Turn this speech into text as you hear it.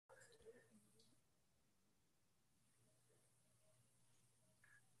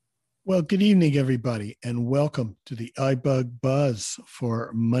Well, good evening, everybody, and welcome to the iBug Buzz for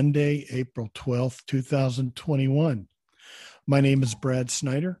Monday, April 12th, 2021. My name is Brad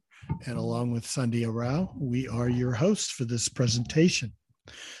Snyder, and along with Sandhya Rao, we are your hosts for this presentation.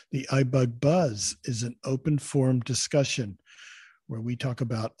 The iBug Buzz is an open forum discussion where we talk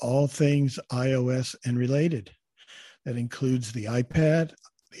about all things iOS and related. That includes the iPad,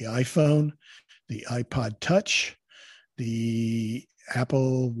 the iPhone, the iPod Touch, the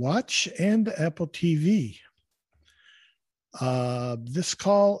Apple Watch, and Apple TV. This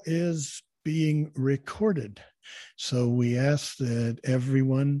call is being recorded, so we ask that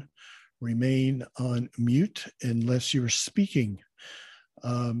everyone remain on mute unless you're speaking.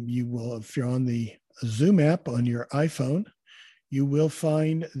 You will, if you're on the Zoom app on your iPhone, you will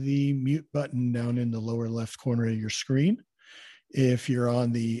find the mute button down in the lower left corner of your screen. If you're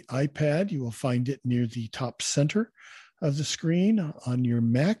on the iPad, you will find it near the top center of the screen. On your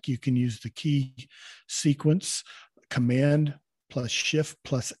Mac, you can use the key sequence Command plus Shift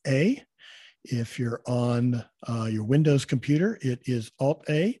plus A. If you're on your Windows computer, it is Alt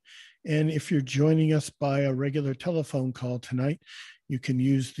A. And if you're joining us by a regular telephone call tonight, you can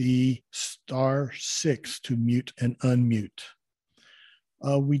use the *6 to mute and unmute.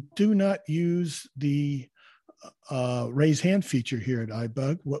 We do not use the raise hand feature here at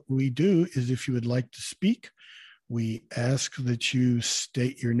iBug. What we do is if you would like to speak, we ask that you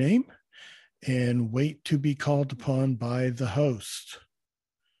state your name and wait to be called upon by the host.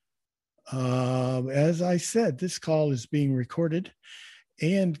 As I said, this call is being recorded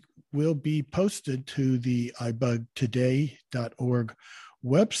and will be posted to the ibugtoday.org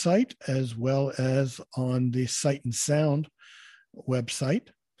website, as well as on the Sight and Sound website.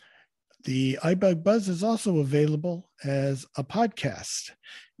 The iBug Buzz is also available as a podcast,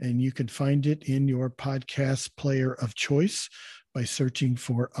 and you can find it in your podcast player of choice by searching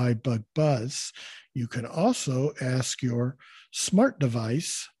for iBug Buzz. You can also ask your smart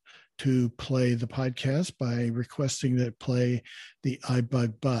device to play the podcast by requesting that it play the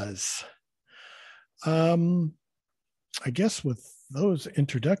iBug Buzz. I guess with those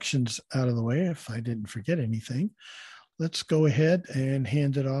introductions out of the way, if I didn't forget anything, let's go ahead and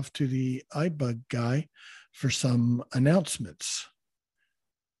hand it off to the iBug guy for some announcements.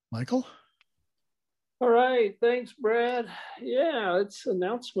 Michael? All right. Thanks, Brad. Yeah, it's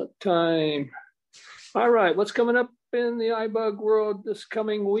announcement time. All right. What's coming up in the iBug world this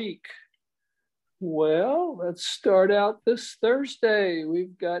coming week? Well, let's start out this Thursday.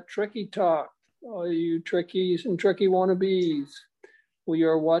 We've got Trekkie Talk, all you Trekkies and Trekkie wannabes. We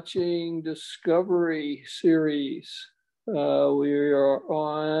are watching Discovery series. We are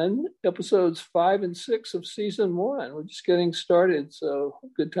on episodes 5 and 6 of season 1. We're just getting started, so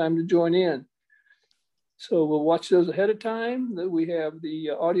good time to join in. So we'll watch those ahead of time. That we have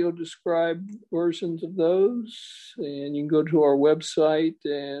the audio described versions of those, and you can go to our website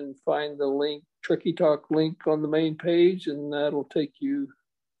and find the link, Trekkie Talk link on the main page, and that'll take you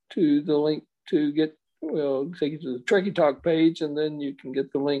to the link to get, take you to the Trekkie Talk page, and then you can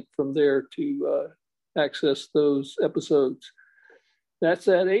get the link from there to access those episodes. That's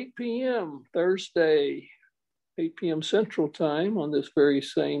at 8 p.m. Thursday, 8 p.m. Central Time on this very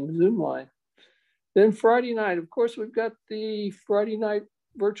same Zoom line. Then Friday night, of course, we've got the Friday night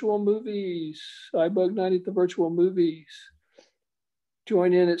virtual movies, iBug Night at the Virtual Movies.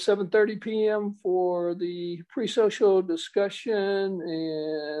 Join in at 7:30 p.m. for the pre-social discussion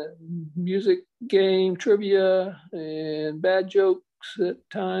and music game trivia and bad jokes at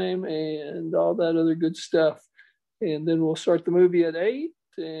time and all that other good stuff. And then we'll start the movie at 8.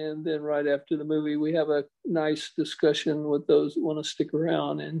 And then right after the movie, we have a nice discussion with those that want to stick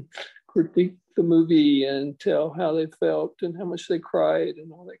around and critique the movie and tell how they felt and how much they cried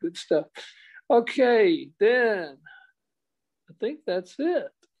and all that good stuff. Okay, then I think that's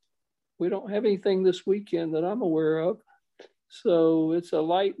it. We don't have anything this weekend that I'm aware of. So it's a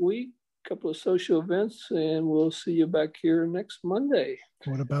light week, a couple of social events, and we'll see you back here next Monday.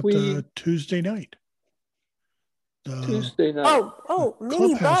 What about the Tuesday night? Tuesday night.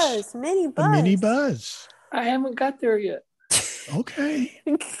 Mini Buzz. The Mini Buzz. I haven't got there yet. Okay.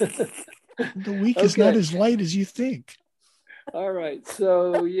 The week is not as light as you think. All right.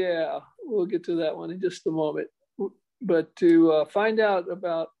 So, yeah, we'll get to that one in just a moment. But to find out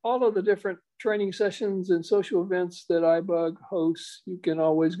about all of the different training sessions and social events that iBug hosts, you can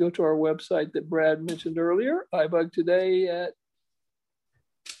always go to our website that Brad mentioned earlier, ibugtoday.org.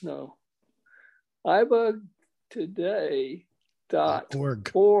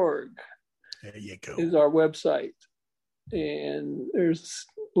 There you go. Is our website. And there's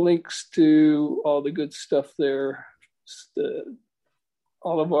links to all the good stuff there.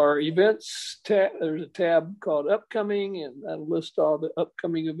 all of our events tab. There's a tab called Upcoming, and that'll list all the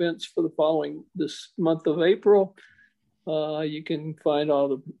upcoming events for the following this month of April. You can find all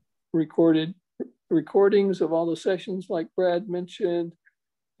the recordings of all the sessions like Brad mentioned.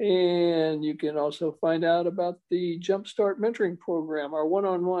 And you can also find out about the Jumpstart Mentoring Program, our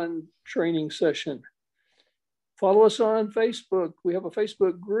one-on-one training session. Follow us on Facebook. We have a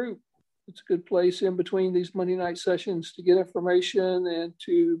Facebook group. It's a good place in between these Monday night sessions to get information and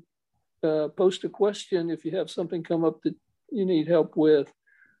to post a question if you have something come up that you need help with.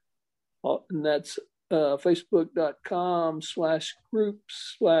 And that's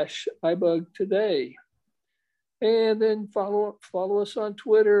facebook.com/groups/iBugToday. And then follow us on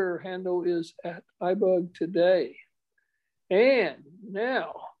Twitter. Our handle is @iBugToday. And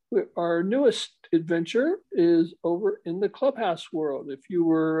now our newest adventure is over in the Clubhouse world. If you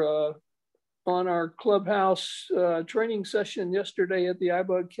were on our Clubhouse training session yesterday at the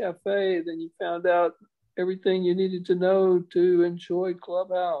iBug Cafe, then you found out everything you needed to know to enjoy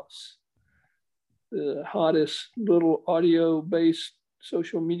Clubhouse, the hottest little audio-based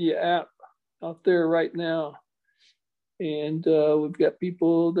social media app out there right now. And we've got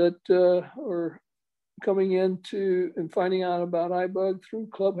people that are coming into and finding out about iBug through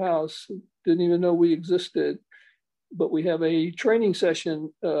Clubhouse. Didn't even know we existed. But we have a training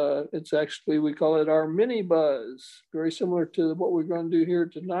session. It's actually, we call it our mini buzz, very similar to what we're going to do here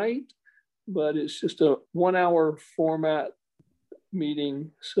tonight, but it's just a 1 hour format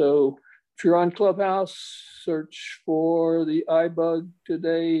meeting. So if you're on Clubhouse, search for the iBug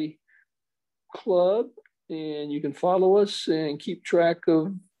Today Club, and you can follow us and keep track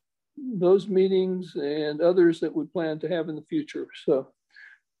of those meetings and others that we plan to have in the future. So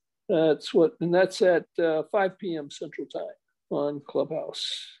that's at 5 p.m. Central Time on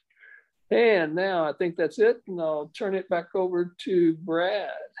Clubhouse. And now I think that's it. And I'll turn it back over to Brad.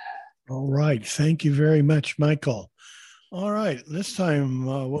 All right. Thank you very much, Michael. All right. This time,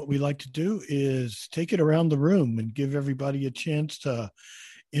 what we like to do is take it around the room and give everybody a chance to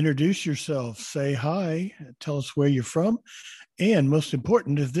introduce yourself, say hi, tell us where you're from. And most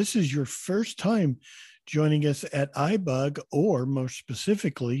important, if this is your first time joining us at iBug, or more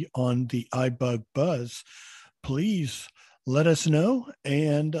specifically on the iBug Buzz, please let us know,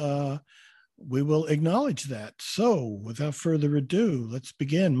 and we will acknowledge that. So without further ado, let's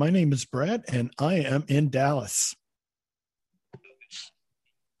begin. My name is Brad, and I am in Dallas.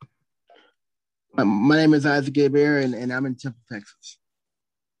 My name is Isaac Gabriel, and I'm in Temple, Texas.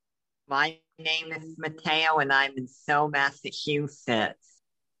 My name is Mateo, and I'm in Stowe, Massachusetts.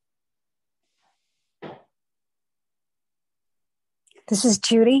 This is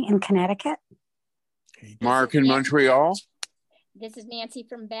Judy in Connecticut. Mark in Montreal. This is Nancy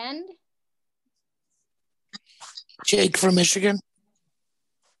from Bend. Jake from Michigan.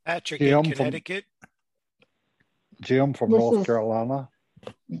 Patrick in Connecticut. Jim from North Carolina.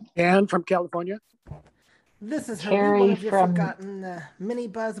 Ann from California. This is Terry one of your from forgotten mini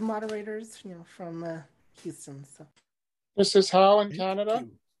buzz moderators, from Houston. So this is Hal in Canada.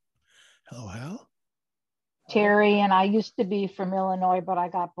 Hello, Hal. Terry, and I used to be from Illinois, but I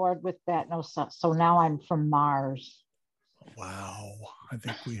got bored with that. So now I'm from Mars. Wow. I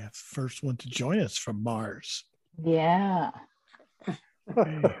think we have the first one to join us from Mars. Yeah. Hey.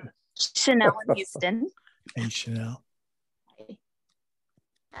 Chanel in Houston. Hey, Chanel.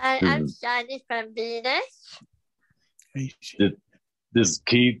 I'm Johnny from Venus. Hey, this is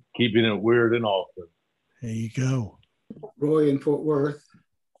Keith, keeping it weird and awesome. There you go. Roy in Fort Worth.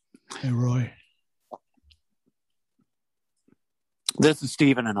 Hey, Roy. This is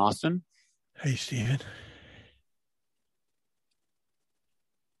Stephen in Austin. Hey, Stephen.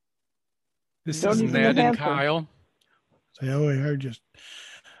 This is Ned and Kyle. So I heard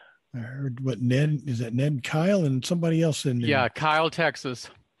what Ned, is that Ned and Kyle and somebody else in there? Yeah, Kyle, Texas.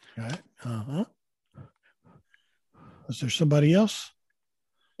 Got it. Uh-huh. Was there somebody else?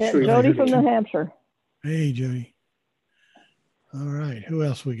 Yeah, Jody from New Hampshire. Hey, Jody. All right. Who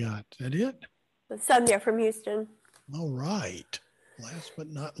else we got? Is that it? Sonia from Houston. All right. Last but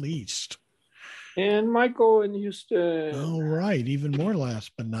not least. And Michael in Houston. All right. Even more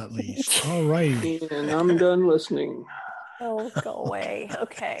last but not least. All right. And I'm done listening. Oh, go away.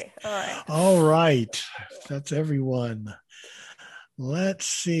 Okay. All right. All right. That's everyone. Let's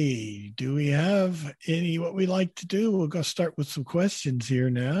see. Do we have what we like to do? We'll go start with some questions here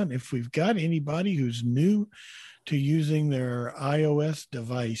now. And if we've got anybody who's new to using their iOS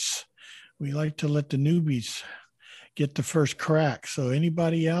device, we like to let the newbies get the first crack. So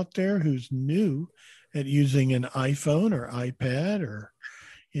anybody out there who's new at using an iPhone or iPad or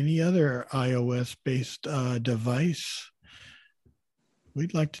any other iOS-based device,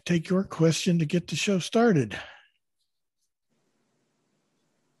 we'd like to take your question to get the show started.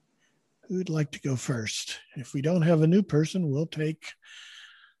 Who'd like to go first? If we don't have a new person, we'll take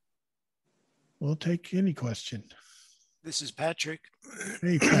any question. This is Patrick.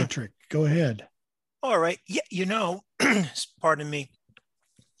 Hey, Patrick, go ahead. All right. Yeah, pardon me.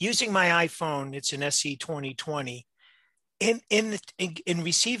 Using my iPhone, it's an SE 2020. In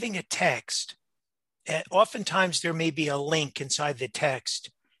receiving a text, oftentimes there may be a link inside the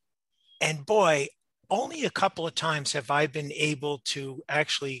text. And boy, only a couple of times have I been able to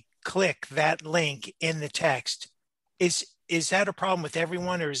actually click that link in the text. Is that a problem with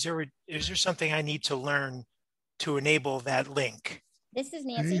everyone, or is there something I need to learn to enable that link? This is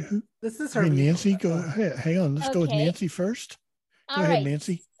Nancy. Hey, This is hey, Nancy, go ahead. Hang on. Let's go with Nancy first. Go ahead,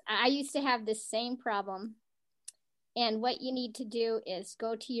 Nancy. I used to have this same problem. And what you need to do is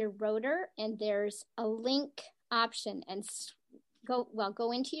go to your rotor, and there's a link option, and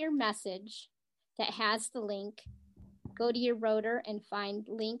go into your message that has the link. Go to your rotor and find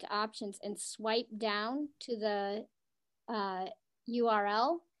link options and swipe down to the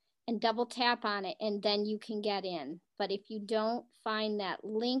URL and double tap on it, and then you can get in. But if you don't find that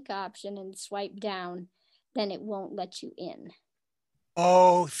link option and swipe down, then it won't let you in.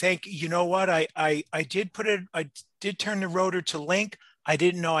 Oh, thank you. You know what? I did turn the rotor to link. I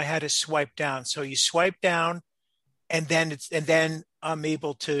didn't know I had to swipe down. So you swipe down, and then I'm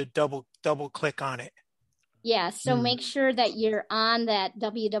able to double click on it. Yeah. So make sure that you're on that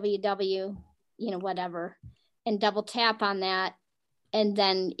www, whatever, and double tap on that, and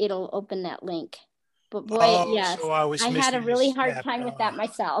then it'll open that link. But boy, yes, so I had a really hard time with that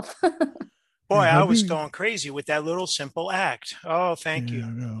myself. Boy, I was going crazy with that little simple act. Oh, thank you.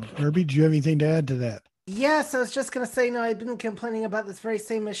 No. Herbie, do you have anything to add to that? Yes, I was just going to say, no, I've been complaining about this very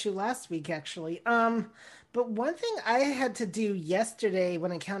same issue last week, actually. But one thing I had to do yesterday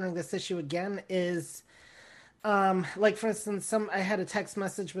when encountering this issue again is, like, for instance, I had a text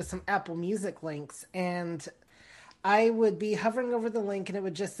message with some Apple Music links, and I would be hovering over the link, and it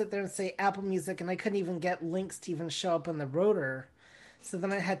would just sit there and say Apple Music, and I couldn't even get links to even show up on the rotor. So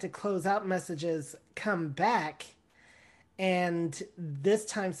then I had to close out messages, come back, and this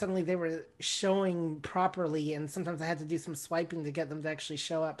time suddenly they were showing properly, and sometimes I had to do some swiping to get them to actually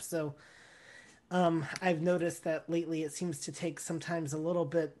show up. So I've noticed that lately it seems to take sometimes a little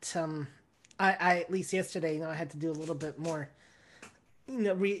bit, I at least yesterday, I had to do a little bit more.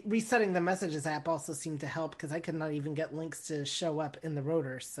 Resetting the messages app also seemed to help because I could not even get links to show up in the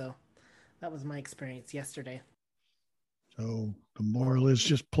rotor. So that was my experience yesterday. So the moral is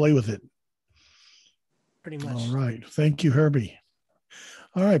just play with it. Pretty much. All right. Thank you, Herbie.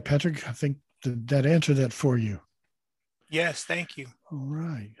 All right, Patrick, I think that answered that for you. Yes, thank you. All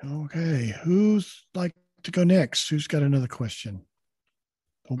right. Okay. Who's like to go next? Who's got another question?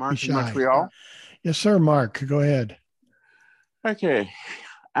 Don't Mark be shy. in Montreal. Yes, sir, Mark. Go ahead. Okay.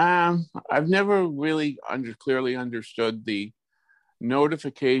 I've never really clearly understood the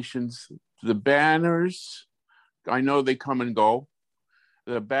notifications, the banners. I know they come and go.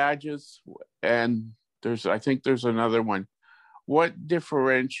 The badges, and I think there's another one. What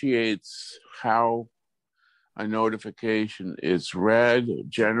differentiates how a notification is read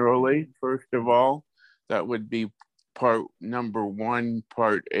generally? First of all, that would be part number one,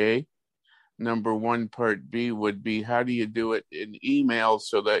 part A. Number one, part B would be, how do you do it in email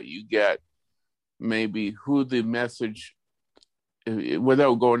so that you get maybe who the message,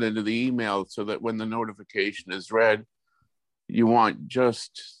 without going into the email, so that when the notification is read, you want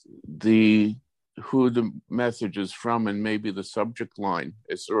just who the message is from and maybe the subject line.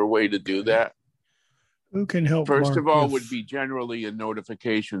 Is there a way to do that? Who can help? First Mark of all, with... would be generally in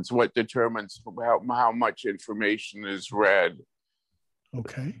notifications. What determines how much information is read?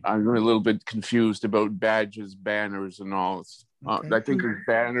 Okay. I'm a little bit confused about badges, banners, and all. Okay. I think there's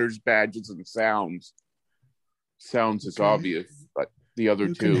banners, badges, and sounds. Sounds is obvious, but the other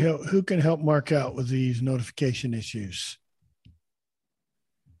who can help Mark out with these notification issues?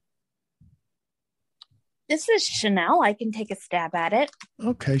 This is Chanel. I can take a stab at it.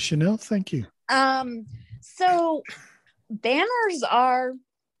 Okay, Chanel, thank you. So banners are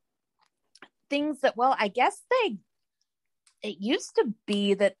things that, well, I guess it used to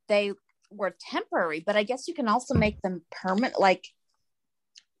be that they were temporary, but I guess you can also make them permanent.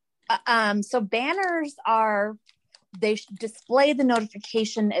 So banners they display the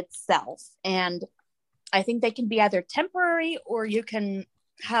notification itself. And I think they can be either temporary, or you can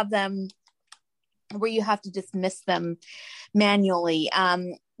have them where you have to dismiss them manually.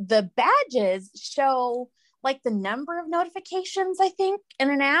 The badges show like the number of notifications, I think, in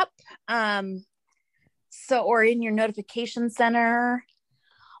an app. Or in your notification center.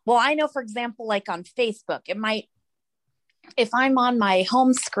 Well, I know, for example, like on Facebook, it might, if I'm on my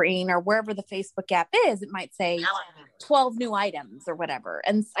home screen or wherever the Facebook app is, it might say 12 new items or whatever.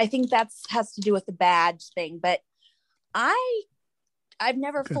 And I think that's has to do with the badge thing. But I've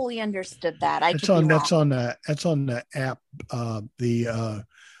never fully understood that. That's on the app, the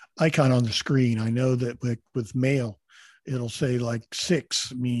icon on the screen. I know that with mail, it'll say like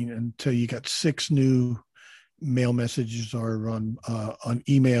 6, until you got 6 new mail messages, or on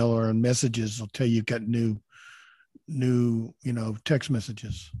email or on messages, it'll tell you got new text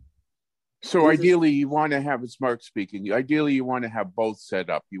messages. So ideally, you want to have, it's Mark speaking, ideally you want to have both set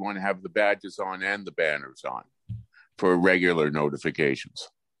up. You want to have the badges on and the banners on for regular notifications.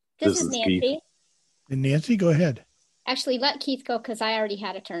 This is Nancy. Keith. And Nancy, go ahead. Actually, let Keith go because I already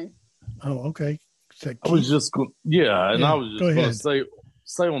had a turn. Oh, okay. I was just going, and I was just go going ahead. to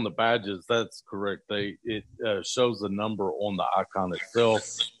say on the badges, that's correct. It shows the number on the icon itself,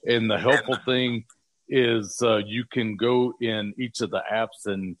 and the helpful thing is you can go in each of the apps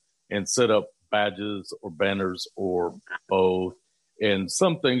and set up badges or banners or both. And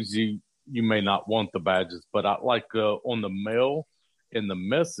some things you may not want the badges, but I like on the mail and the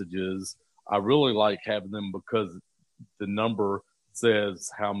messages, I really like having them because the number says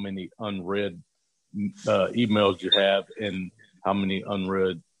how many unread emails you have and how many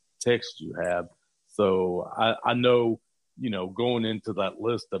unread texts you have. So I know, going into that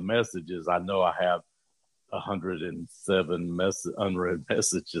list of messages, I know I have 107 unread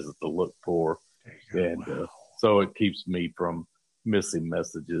messages to look for. And so it keeps me from missing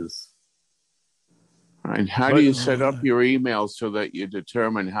messages. And how do you set up your emails so that you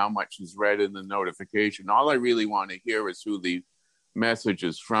determine how much is read in the notification? All I really want to hear is who the message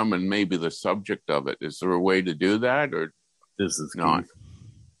is from and maybe the subject of it. Is there a way to do that, or this is not? Keith.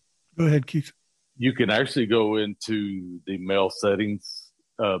 Go ahead, Keith. You can actually go into the mail settings,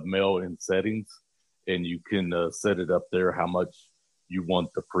 mail in settings, and you can set it up there how much you want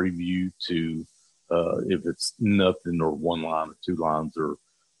the preview to, if it's nothing or 1 line or 2 lines or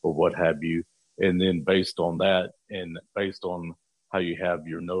what have you. And then based on that and based on how you have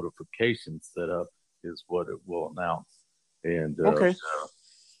your notifications set up is what it will announce. And okay.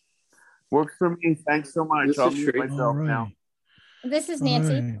 Works for me. Thanks so much. I'll mute myself now. This is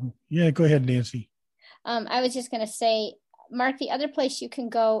Nancy. Right. Yeah, go ahead, Nancy. I was just going to say, Mark, the other place you can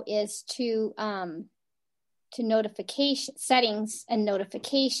go is to notification settings and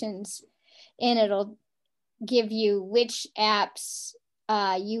notifications, and it'll give you which apps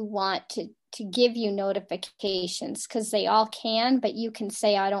you want to give you notifications, because they all can, but you can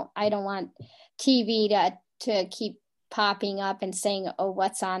say I don't want TV to keep popping up and saying, oh,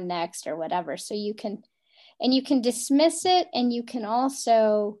 what's on next or whatever. So you can dismiss it, and you can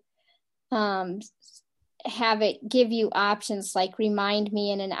also have it give you options like remind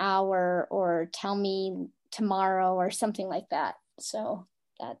me in an hour or tell me tomorrow or something like that. So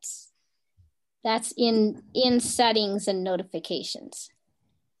that's in settings and notifications.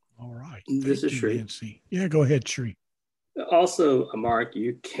 All right. This is Sri. Nancy. Yeah, go ahead, Sri. Also, Mark,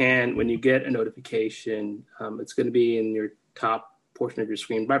 you can, when you get a notification, it's going to be in your top portion of your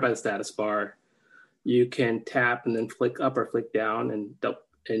screen, right by the status bar. You can tap and then flick up or flick down,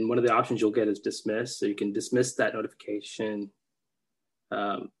 and one of the options you'll get is dismiss. So you can dismiss that notification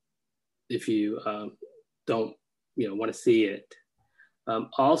if you don't want to see it.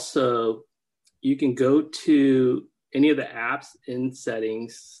 Also, you can go to any of the apps in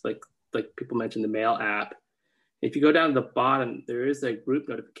settings, like people mentioned the mail app. If you go down to the bottom, there is a group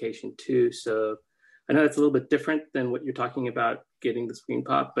notification too. So I know it's a little bit different than what you're talking about getting the screen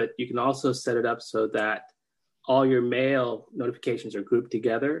pop, but you can also set it up so that all your mail notifications are grouped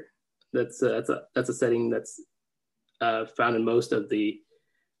together. That's a setting that's found in most of the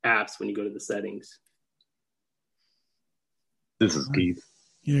apps when you go to the settings. This is Keith.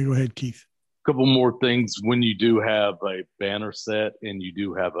 Yeah, go ahead, Keith. Couple more things. When you do have a banner set and you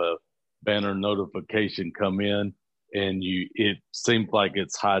do have a banner notification come in and it seems like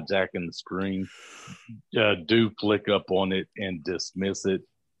it's hijacking the screen, do flick up on it and dismiss it.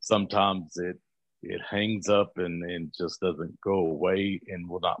 Sometimes it hangs up and just doesn't go away and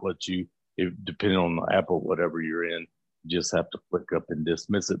will not let you, depending on the app or whatever you're in, you just have to flick up and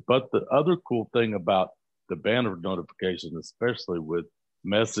dismiss it. But the other cool thing about the banner notification, especially with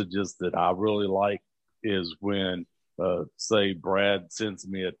messages that I really like, is when say Brad sends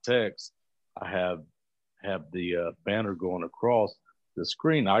me a text, I have the banner going across the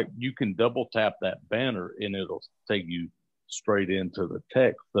screen. You can double tap that banner and it'll take you straight into the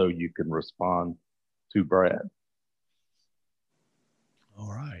text so you can respond to Brad.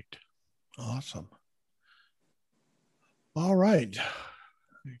 All right. Awesome. All right.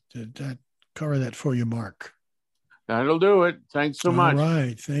 Did that cover that for you, Mark? That'll do it. Thanks so much. All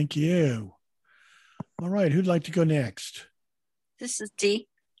right. Thank you. All right. Who'd like to go next? This is Dee.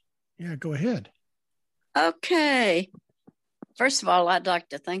 Yeah, go ahead. Okay. First of all, I'd like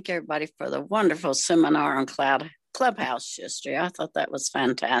to thank everybody for the wonderful seminar on Clubhouse yesterday. I thought that was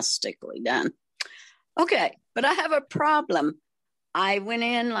fantastically done. Okay, but I have a problem. I went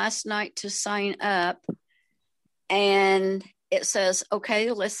in last night to sign up, and it says,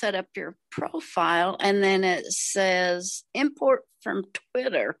 okay, let's set up your profile. And then it says import from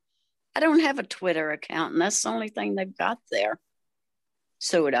Twitter. I don't have a Twitter account, and that's the only thing they've got there.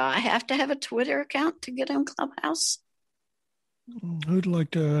 So would I have to have a Twitter account to get in Clubhouse? Who'd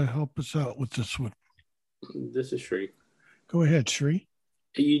like to help us out with this one? This is Shri. Go ahead, Shri.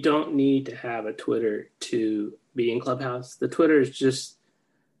 You don't need to have a Twitter to be in Clubhouse. The Twitter is just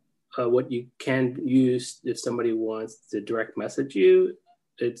what you can use if somebody wants to direct message you.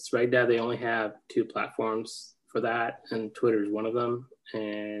 It's right now they only have 2 platforms for that, and Twitter is one of them,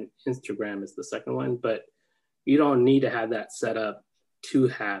 and Instagram is the second one. But you don't need to have that set up to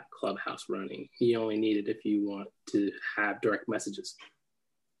have Clubhouse running. You only need it if you want to have direct messages.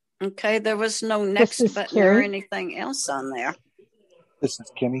 Okay, there was no next button or anything else on there. This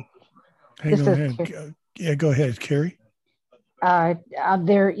is Kenny. Hey, go ahead. Yeah, go ahead, Carrie.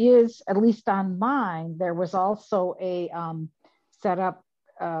 There is, at least on mine, there was also a setup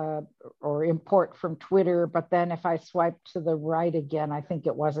or import from Twitter, but then if I swipe to the right again, I think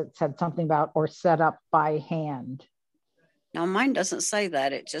it said something about or set up by hand. No, mine doesn't say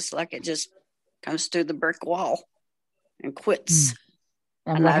that. It just comes through the brick wall and quits.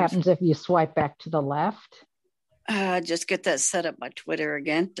 And what happens if you swipe back to the left? Just get that set up by Twitter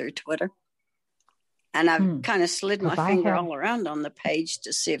again, through Twitter. And I've kind of slid my finger all around on the page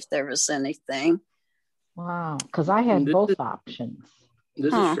to see if there was anything. Wow, because I had both options.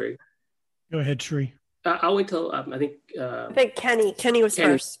 This is Shri. Go ahead, Shri. I'll wait till I think Kenny was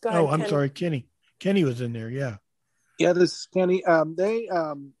first. Go ahead, I'm Kenny. sorry, Kenny. Kenny was in there, yeah. Yeah, this is Kenny.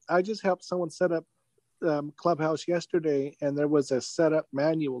 I just helped someone set up Clubhouse yesterday, and there was a set up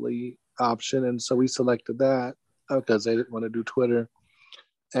manually option, and so we selected that because they didn't want to do Twitter,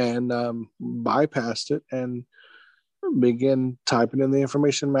 and bypassed it and began typing in the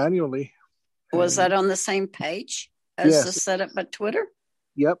information manually. Was that on the same page as the setup by Twitter?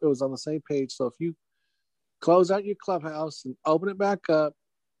 Yep, it was on the same page. So if you close out your Clubhouse and open it back up,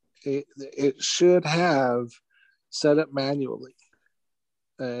 it should have set up manually.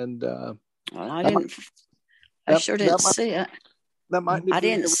 And I sure didn't see it. I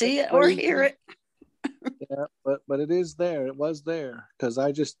didn't see it or hear it. Yeah, but it is there. It was there because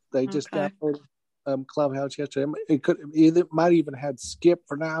they just downloaded Clubhouse yesterday. It might even had skip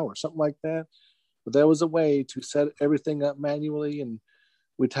for now or something like that. But there was a way to set everything up manually, and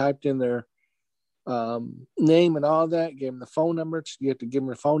we typed in their name and all that. Gave them the phone number. You have to give them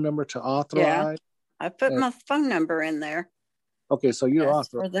your phone number to authorize. Yeah, I put my phone number in there. Okay, so you're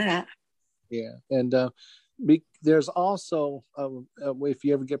authorized for that. Yeah, and there's also if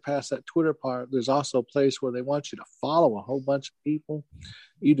you ever get past that Twitter part, there's also a place where they want you to follow a whole bunch of people.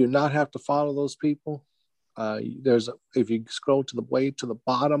 You do not have to follow those people. If you scroll to the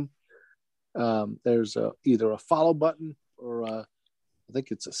bottom, there's either a follow button or I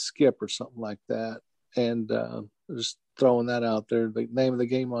think it's a skip or something like that. And just throwing that out there. The name of the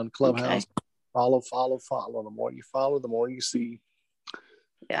game on Clubhouse: follow. The more you follow, the more you see.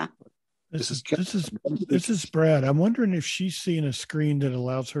 Yeah. This is Brad. I'm wondering if she's seeing a screen that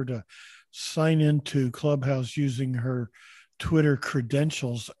allows her to sign into Clubhouse using her Twitter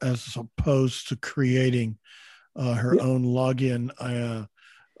credentials as opposed to creating her own login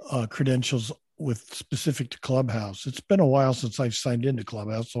credentials with specific to Clubhouse. It's been a while since I've signed into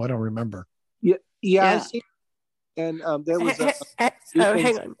Clubhouse, so I don't remember. Yeah. I see. And there was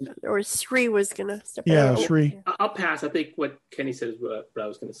hang on. Or Shri was going to step in. Yeah, Shri. I'll pass. I think what Kenny said is what I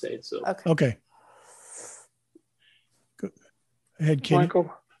was going to say. So okay. Go ahead, Kenny.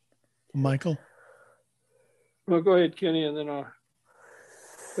 Michael. Well, go ahead, Kenny, and then I'll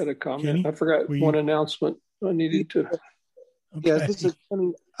get a comment. Kenny, I forgot one announcement I needed to. Okay. Yeah, this is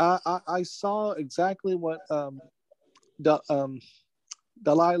Kenny. I saw exactly what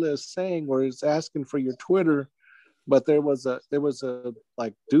Delilah is saying, where it's asking for your Twitter. But there was a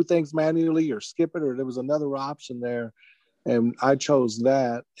like do things manually or skip it, or there was another option there, and I chose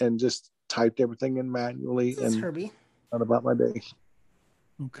that and just typed everything in manually. This is and Herbie. Not about my day.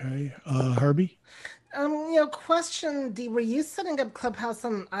 Okay, Herbie. Question: D, were you setting up Clubhouse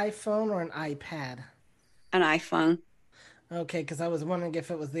on an iPhone or an iPad? An iPhone. Okay, because I was wondering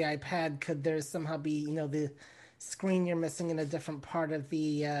if it was the iPad, could there somehow be the screen you're missing in a different part of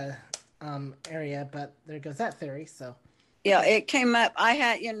the area, but there goes that theory. So Yeah, it came up. I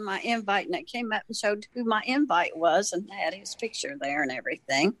had in my invite, and it came up and showed who my invite was, and had his picture there and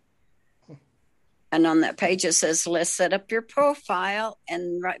everything. And on that page, it says, "Let's set up your profile."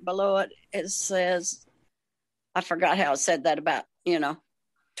 And right below it, it says, I forgot how it said that about,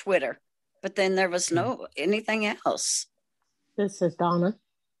 Twitter. But then there was no anything else. This is Donna.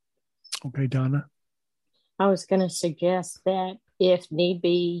 Okay, Donna. I was going to suggest that if need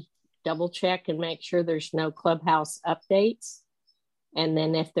be, double check and make sure there's no Clubhouse updates. And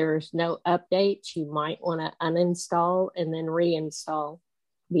then if there's no updates, you might want to uninstall and then reinstall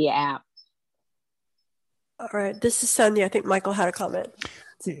the app. All right. This is Sonia. I think Michael had a comment.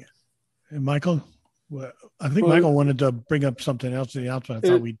 Yeah. And Michael? Well, I think Michael wanted to bring up something else in the announcement. I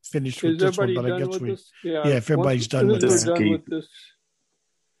thought we'd finished with this one, but I guess we. Yeah, if everybody's done with this, that. Keith,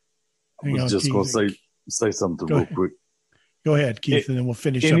 Hang I on, was just Keith. going to say something real quick. Go ahead, Keith, and then we'll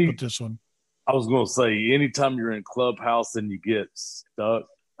finish up with this one. I was going to say, anytime you're in Clubhouse and you get stuck,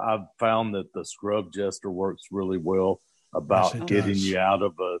 I've found that the Scrub Jester works really well about getting you out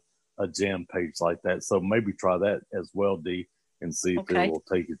of a jam page like that. So maybe try that as well, Dee, and see if it will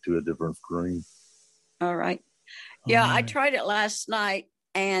take you to a different screen. All right. Yeah, I tried it last night,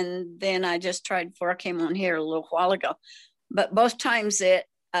 and then I just tried before I came on here a little while ago. But both times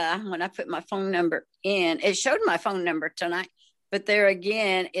when I put my phone number in, it showed my phone number tonight. But there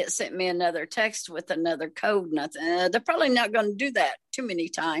again, it sent me another text with another code. Nothing. They're probably not going to do that too many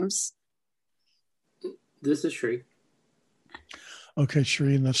times. This is Shri. Okay,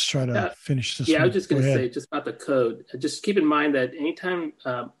 Shri, let's try to finish this. Yeah, one. I was just going to say just about the code. Just keep in mind that anytime,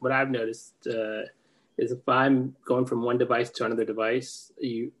 what I've noticed is if I'm going from one device to another device,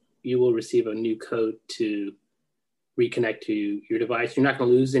 you will receive a new code to reconnect to your device. You're not going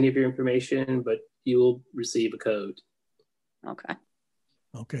to lose any of your information, but you will receive a code.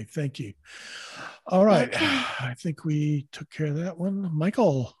 Okay, thank you. All right. I think we took care of that one.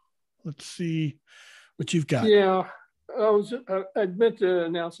 Michael, let's see what you've got. Yeah, I meant to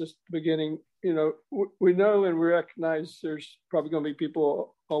announce this at the beginning. We know and we recognize there's probably going to be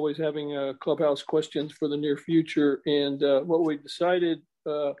people always having Clubhouse questions for the near future. And what we decided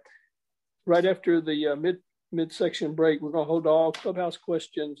right after the midsection break, we're going to hold all Clubhouse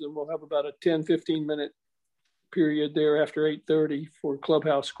questions, and we'll have about a 10, 15 minute period there after 8:30 for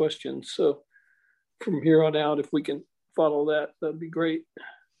Clubhouse questions. So from here on out, if we can follow that, that'd be great.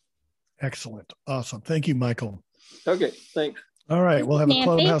 Excellent. Awesome. Thank you, Michael. Okay, thanks. All right. We'll have Nancy? a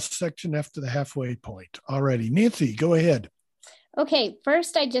Clubhouse section after the halfway point. Alrighty. Nancy, go ahead. Okay,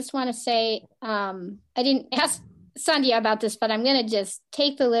 first I just want to say, I didn't ask Sandhya about this, but I'm going to just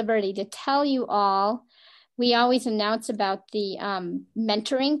take the liberty to tell you all, we always announce about the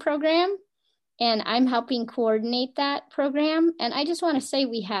mentoring program, and I'm helping coordinate that program. And I just want to say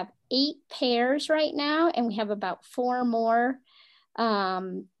we have 8 pairs right now, and we have about 4 more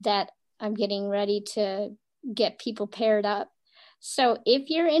that I'm getting ready to get people paired up. So if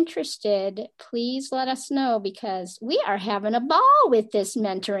you're interested, please let us know, because we are having a ball with this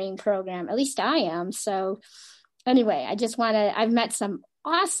mentoring program. At least I am. So anyway, I've met some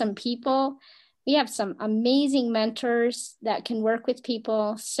awesome people. We have some amazing mentors that can work with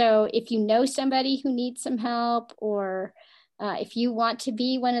people. So if you know somebody who needs some help, or if you want to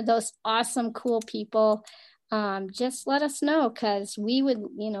be one of those awesome, cool people, just let us know, because we would,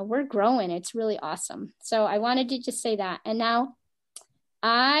 we're growing. It's really awesome. So I wanted to just say that. And now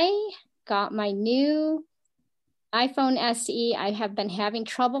I got my new iPhone SE. I have been having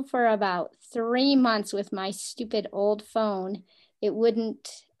trouble for about 3 months with my stupid old phone. It wouldn't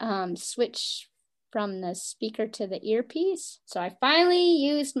switch from the speaker to the earpiece. So I finally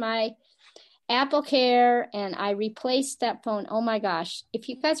used my Apple Care and I replaced that phone. Oh my gosh. If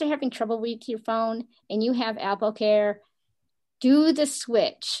you guys are having trouble with your phone and you have Apple Care, do the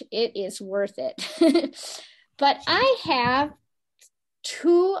switch. It is worth it. But I have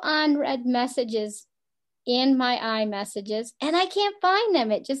 2 unread messages in my iMessages, and I can't find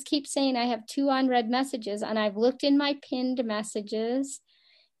them. It just keeps saying I have 2 unread messages, and I've looked in my pinned messages,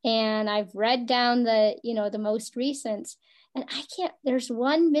 and I've read down the most recent, and I can't. There's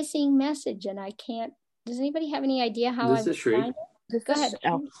one missing message, and I can't. Does anybody have any idea how I would find it? Go ahead.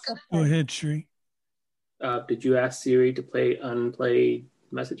 Go ahead, Shri. Did you ask Siri to play unplayed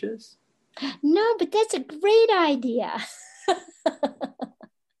messages? No, but that's a great idea.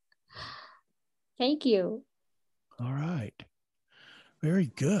 Thank you. All right. Very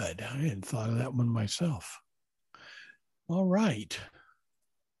good. I hadn't thought of that one myself. All right.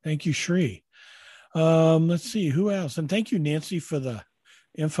 Thank you, Shri. Let's see, who else? And thank you, Nancy, for the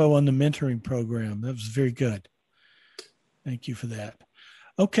info on the mentoring program. That was very good. Thank you for that.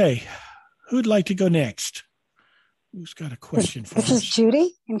 Okay. Who'd like to go next? Who's got a question for us? This is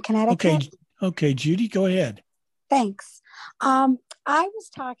Judy in Connecticut. Okay, Judy, go ahead. Thanks. I was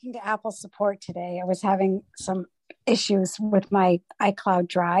talking to Apple support today. I was having some issues with my iCloud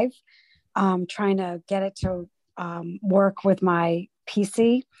Drive, trying to get it to work with my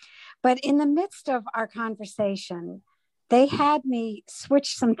PC. But in the midst of our conversation, they had me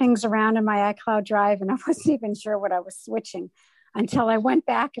switch some things around in my iCloud Drive, and I wasn't even sure what I was switching until I went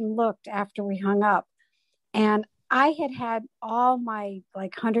back and looked after we hung up. And I had all my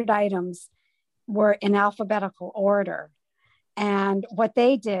 100 items were in alphabetical order. And what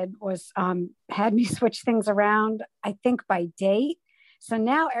they did was had me switch things around, I think by date. So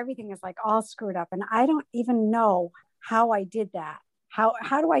now everything is all screwed up. And I don't even know how I did that. How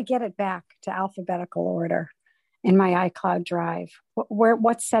do I get it back to alphabetical order in my iCloud Drive?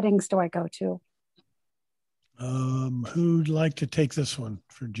 What settings do I go to? Who'd like to take this one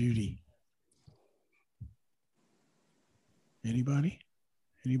for Judy? Anybody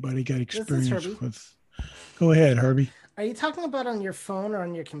got experience with? Go ahead, Herbie. Are you talking about on your phone or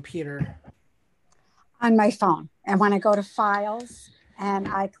on your computer? On my phone. And when I go to Files and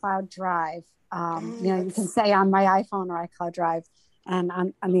iCloud Drive, you can say on my iPhone or iCloud Drive, and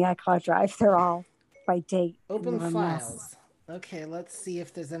on the iCloud Drive, they're all by date. Open Files. Okay, let's see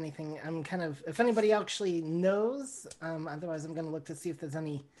if there's anything. If anybody actually knows, otherwise I'm going to look to see if there's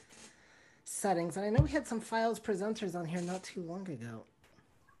any settings. And I know we had some Files presenters on here not too long ago.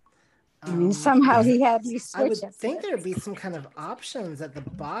 Somehow he had me switch. I would think there would be some kind of options at the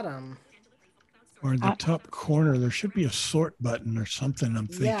bottom. Or in the top corner, there should be a sort button or something, I'm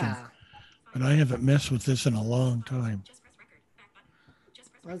thinking. Yeah. But I haven't messed with this in a long time.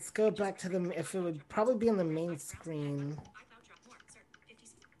 Let's go back to if it would probably be on the main screen.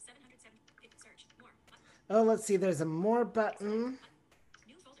 Oh, let's see, there's a More button.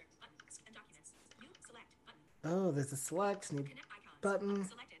 Oh, there's a Select, new button.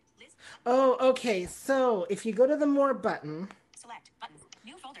 Oh, okay, so if you go to the More button.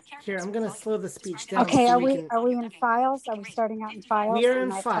 Here, I'm going to slow the speech down. Okay, are we in Files? Are we starting out in Files? We are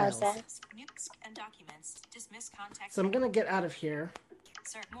in Files. So I'm going to get out of here.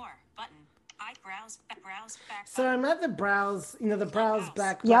 So I'm at the Browse, the Browse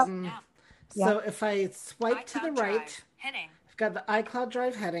back button. Yep. So if I swipe to the right, I've got the iCloud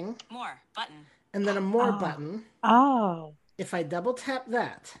Drive heading. More button. And then a More button. Oh. If I double tap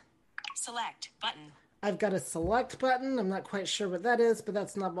that. Select button. I've got a Select button. I'm not quite sure what that is, but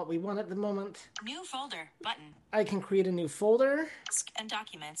that's not what we want at the moment. New folder button. I can create a new folder. And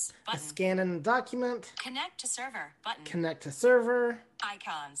documents button. A scan in a document. Connect to server button. Connect to server.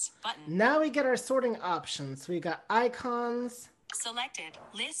 Icons button. Now we get our sorting options. We got icons. Selected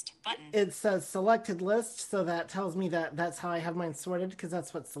list button. It says selected list, so that tells me that that's how I have mine sorted because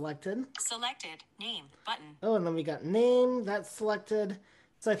that's what's selected. Selected name button. Oh, and then we got name, that's selected.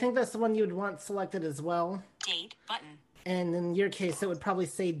 So I think that's the one you would want selected as well. Date button. And in your case, it would probably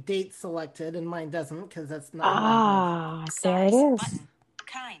say date selected, and mine doesn't because that's not. Ah, there it is. Button.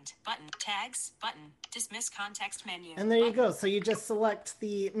 Kind button. Tags button. Dismiss context menu. And there you go. So you just select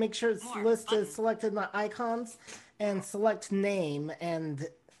make sure its list is selected, not icons, and select name, and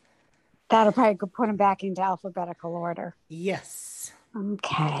that'll probably put them back into alphabetical order. Yes.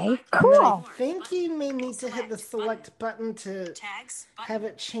 Okay, cool. I think you may need to hit the select button to have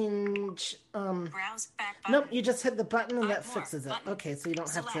it change. Browse back button. Nope, you just hit the button and that fixes it. Okay, so you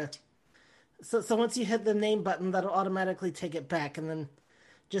don't have to. So once you hit the name button, that'll automatically take it back, and then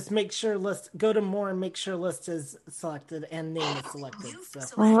just make sure go to More and make sure list is selected and name is selected. So.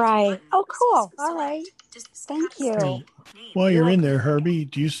 Right. Oh, cool. All right. Thank you. While you're in there, Herbie,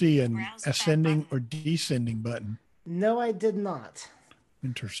 do you see an ascending or descending button? No, I did not.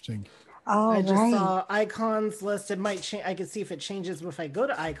 Interesting. Oh, I just saw icons list. It might change. I can see if it changes if I go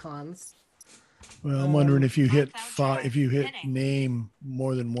to icons. Well, I'm wondering if you hit name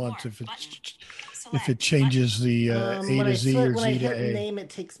more than once, if it changes the A to Z or when I Z to hit A. name, it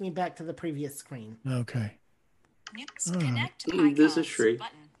takes me back to the previous screen. Okay. This is Shri.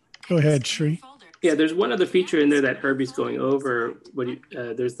 Go ahead, Shri. Yeah, there's one other feature in there that Herbie's going over.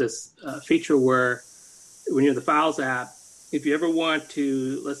 There's this feature where when you're in the Files app, if you ever want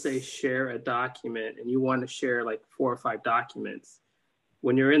to, let's say, share a document and you want to share like 4 or 5 documents,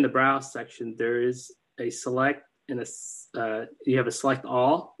 when you're in the Browse section, there is a select and you have a select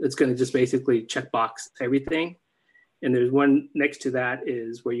all. It's going to just basically checkbox everything. And there's one next to that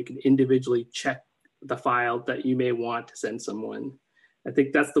is where you can individually check the file that you may want to send someone. I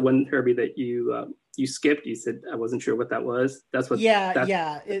think that's the one, Herbie, that you skipped. You said I wasn't sure what that was. That's what.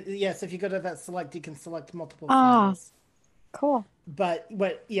 Yes. If you go to that select, you can select multiple files. Cool. But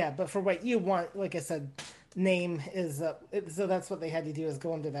for what you want, like I said, name is so that's what they had to do is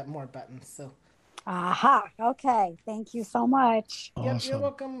go into that more button. So. Aha. Okay. Thank you so much. Yep, you're Awesome.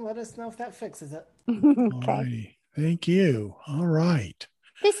 welcome. Let us know if that fixes it. All righty. Thank you. All right.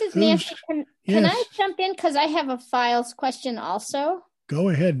 This is Nancy. Can I jump in? Because I have a files question also. Go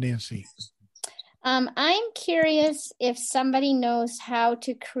ahead, Nancy. I'm curious if somebody knows how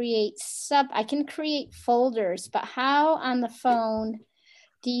to create I can create folders, but how on the phone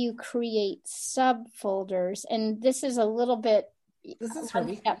do you create subfolders? And this is a little bit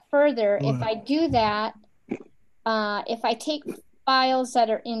one step further. If I do that, if I take files that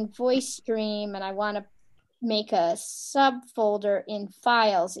are in VoiceStream and I want to make a subfolder in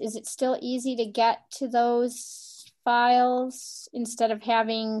files, is it still easy to get to those files instead of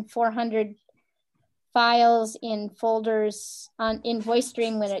having 400 files in folders in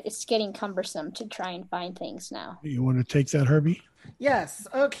VoiceStream when it's getting cumbersome to try and find things now? You want to take that, Herbie? Yes.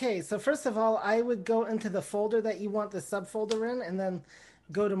 Okay. So first of all, I would go into the folder that you want the subfolder in, and then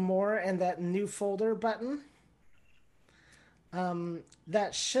go to more and that new folder button.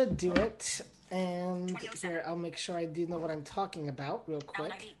 That should do it. And here, I'll make sure I do know what I'm talking about real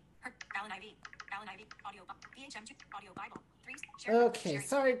quick. Okay,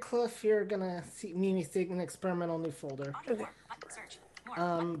 sorry, Cliff, you're gonna see me see an experimental new folder.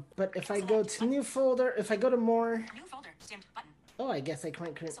 But if I go to new folder, if I go to more, I guess I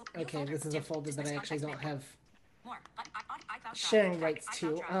can't create. Okay, this is a folder that I actually don't have sharing rights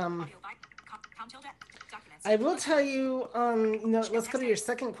to. I will tell you, let's go to your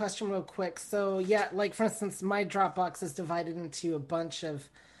second question real quick. So yeah, like for instance, my Dropbox is divided into a bunch of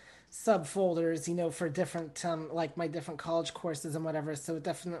subfolders, for different, like my different college courses and whatever. So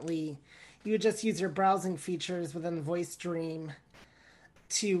definitely, you would just use your browsing features within VoiceStream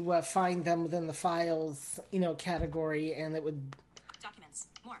to find them within the files, category, and it would.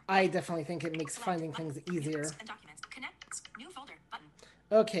 I definitely think it makes finding things easier.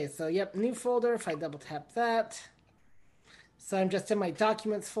 Okay, so yep, new folder. If I double tap that, so I'm just in my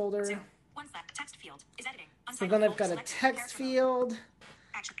documents folder. So then I've got a text field.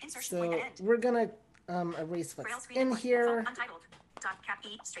 So we're gonna erase what's in here.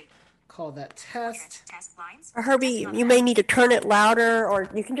 Call that test. Herbie, you may need to turn it louder, or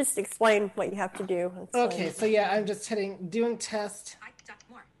you can just explain what you have to do. Okay, so yeah, I'm just doing test.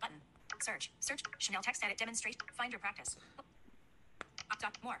 Search. Chanel text edit demonstrate. Find your practice.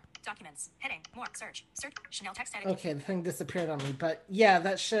 More documents. Heading. More search. Chanel text edit. Okay, the thing disappeared on me, but yeah,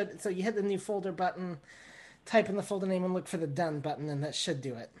 that should. So you hit the new folder button, type in the folder name, and look for the done button, and that should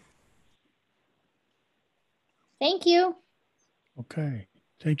do it. Thank you. Okay.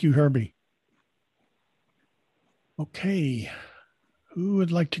 Thank you, Herbie. Okay. Who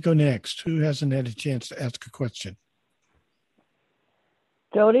would like to go next? Who hasn't had a chance to ask a question?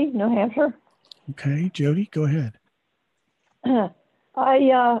 Jody, New Hampshire. Okay, Jody, go ahead.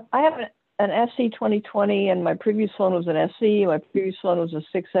 I have an SE 2020, and my previous phone was an SE. My previous phone was a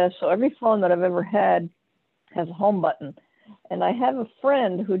 6S. So every phone that I've ever had has a home button. And I have a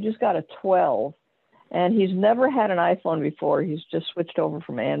friend who just got a 12, and he's never had an iPhone before. He's just switched over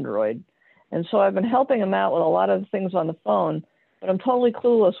from Android. And so I've been helping him out with a lot of things on the phone, but I'm totally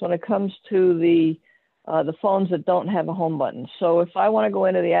clueless when it comes to the phones that don't have a home button. So if I want to go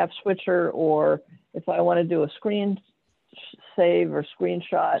into the app switcher, or if I want to do a screen save or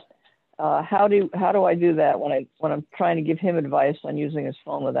screenshot, how do I do that when I'm trying to give him advice on using his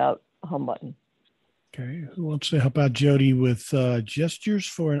phone without a home button? Okay, who wants to help out Jody with gestures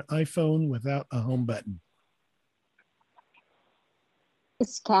for an iPhone without a home button?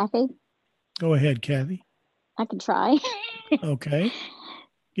 It's Kathy. Go ahead, Kathy. I can try. Okay,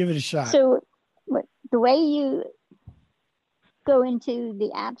 give it a shot. So the way you go into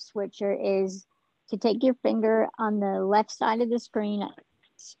the app switcher is to take your finger on the left side of the screen.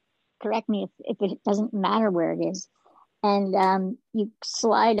 Correct me if it doesn't matter where it is. And you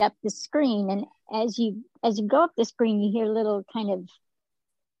slide up the screen. And as you go up the screen, you hear little kind of,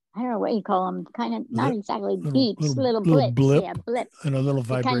 I don't know what you call them, kind of not exactly beeps, little blips. Blip, yeah, blips. And a little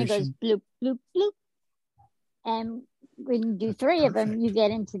vibration. It kind of goes bloop, bloop, bloop. And when you do three of them, you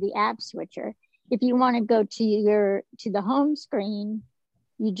get into the app switcher. If you want to go to the home screen,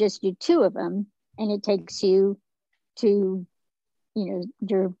 you just do two of them, and it takes you to,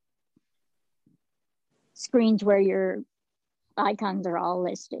 your screens where your icons are all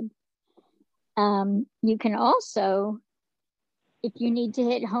listed. You can also, if you need to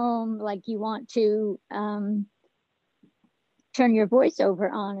hit home, like you want to turn your voiceover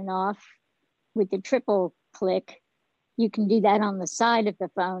on and off with the triple click, you can do that on the side of the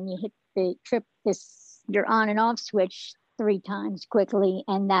phone. You hit your on and off switch 3 times quickly,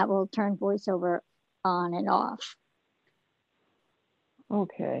 and that will turn VoiceOver on and off.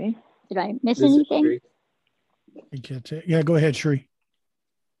 Okay. Did I miss anything? Yeah, go ahead, Sheree.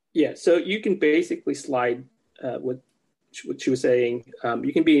 Yeah, so you can basically slide what she was saying.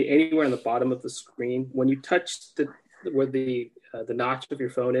 You can be anywhere on the bottom of the screen. When you touch where the notch of your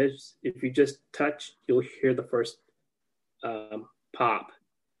phone is, if you just touch, you'll hear the first pop.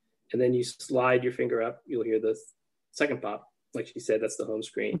 And then you slide your finger up, you'll hear the second pop. Like she said, that's the home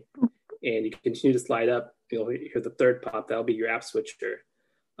screen. And you continue to slide up, you'll hear the third pop. That'll be your app switcher.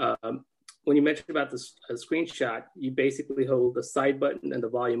 When you mentioned about the screenshot, you basically hold the side button and the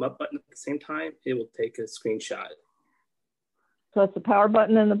volume up button at the same time. It will take a screenshot. So it's the power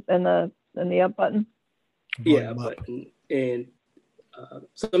button and the up button? Yeah, button. And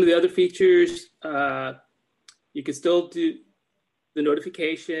some of the other features, you can still do the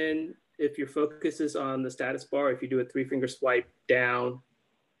notification if your focus is on the status bar. If you do a 3-finger swipe down,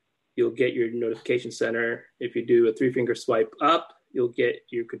 you'll get your notification center. If you do a 3-finger swipe up, you'll get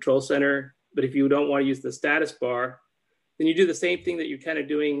your control center. But if you don't want to use the status bar, then you do the same thing that you're kind of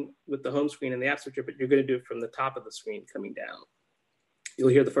doing with the home screen and the app switcher, but you're going to do it from the top of the screen coming down. You'll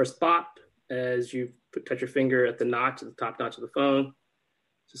hear the first pop as you touch your finger at the notch, at the top notch of the phone.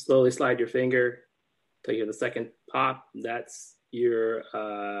 So slowly slide your finger till you hear the second pop. That's your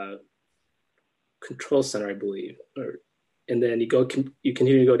control center, I believe. And then you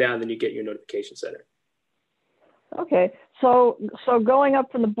continue to go down, then you get your notification center. Okay, so going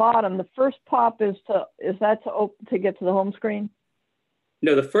up from the bottom, the first pop is to get to the home screen?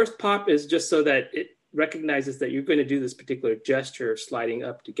 No, the first pop is just so that it recognizes that you're going to do this particular gesture of sliding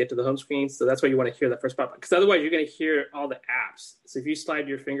up to get to the home screen. So that's why you want to hear that first pop, because otherwise you're going to hear all the apps. So if you slide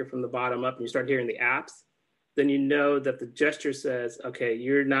your finger from the bottom up and you start hearing the apps, then you know that the gesture says, okay,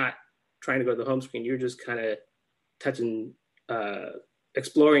 you're not trying to go to the home screen. You're just kind of touching,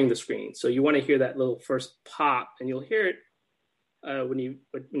 exploring the screen. So you want to hear that little first pop, and you'll hear it when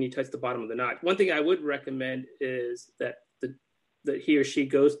you touch the bottom of the notch. One thing I would recommend is that he or she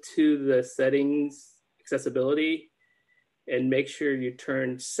goes to the settings, accessibility, and make sure you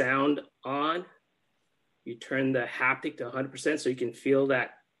turn sound on. You turn the haptic to 100% so you can feel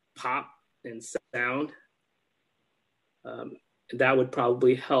that pop and sound. And that would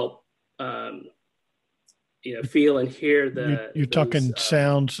probably help, feel and hear You're talking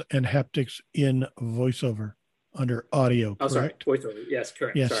sounds and haptics in VoiceOver under audio, correct? Oh, sorry, VoiceOver. Yes,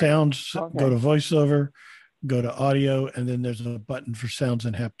 correct. Yeah, sorry. sounds, okay. Go to VoiceOver, go to audio, and then there's a button for sounds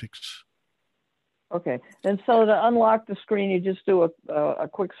and haptics. Okay, and so to unlock the screen, you just do a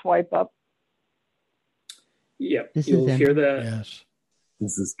quick swipe up? Yeah, you'll hear that. Yes.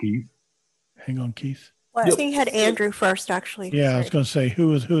 This is Keith. Hang on, Keith. Well, I think he had Andrew first, actually. Yeah, sorry. I was going to say, who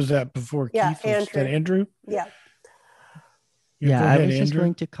was that before yeah, Keith? Andrew. Was that Andrew? Yeah. Yeah, I was just Andrew.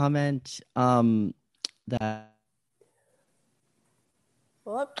 going to comment that.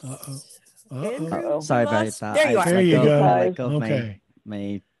 Whoops. Sorry about that. There you are. There you go. Let go of Okay.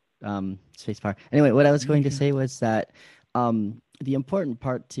 my space bar. Anyway, what I was going to say was that the important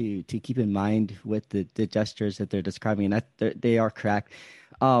part to keep in mind with the gestures that they're describing, and that they are correct,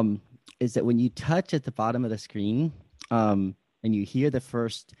 is that when you touch at the bottom of the screen and you hear the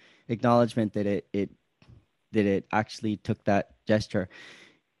first acknowledgement that it actually took that gesture,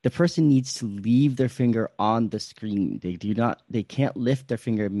 the person needs to leave their finger on the screen. They can't lift their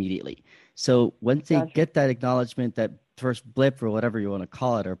finger immediately. So once they get that acknowledgement, that first blip or whatever you want to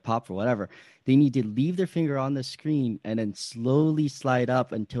call it, or pop or whatever, they need to leave their finger on the screen and then slowly slide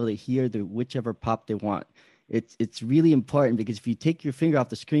up until they hear whichever pop they want. It's really important, because if you take your finger off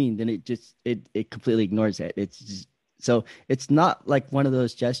the screen, then it completely ignores it. So it's not like one of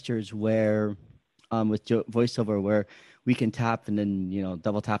those gestures where with VoiceOver where we can tap and then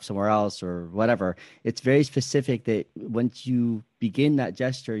double tap somewhere else or whatever. It's very specific that once you begin that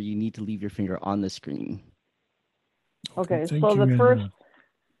gesture, you need to leave your finger on the screen. Okay, so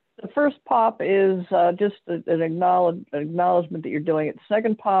the first pop is just an acknowledgement that you're doing it. The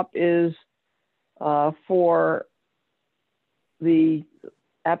second pop is for the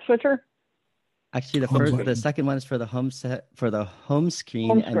app switcher. Actually, the second one is for the home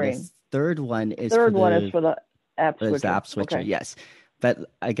screen, and the third one is for the app switcher. The app switcher, okay. Yes. But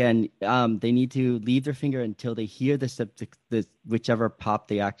again, they need to leave their finger until they hear the whichever pop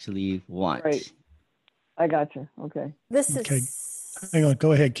they actually want. Right. I got you. Okay. Okay. Hang on.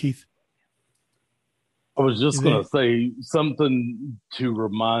 Go ahead, Keith. I was just going to say something to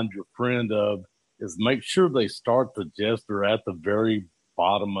remind your friend of is make sure they start the gesture at the very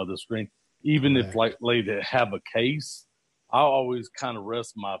bottom of the screen. Even if they have a case, I always kind of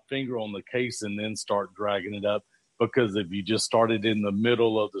rest my finger on the case and then start dragging it up. because if you just start it in the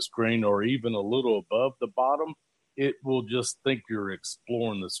middle of the screen or even a little above the bottom, it will just think you're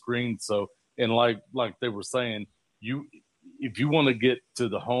exploring the screen. So, and like they were saying, if you want to get to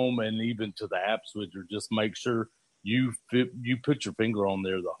the home and even to the app switcher, just make sure you put your finger on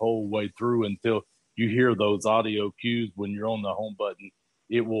there the whole way through until you hear those audio cues. When you're on the home button,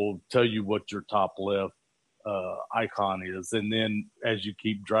 it will tell you what your top left icon is, and then as you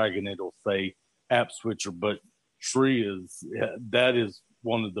keep dragging, it'll say app switcher. But Sri that is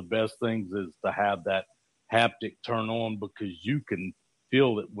one of the best things, is to have that haptic turn on, because you can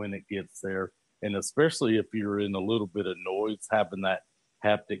feel it when it gets there, and especially if you're in a little bit of noise, having that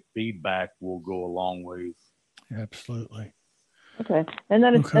haptic feedback will go a long ways. Absolutely. Okay, and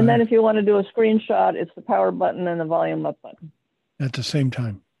then and then if you want to do a screenshot, it's the power button and the volume up button at the same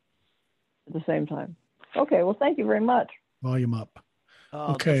time. At the same time. Okay, well, thank you very much. Volume up.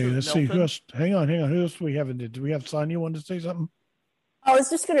 Okay, let's see. Who else? Hang on. Who else do we have? Do we have Sonia want to say something? I was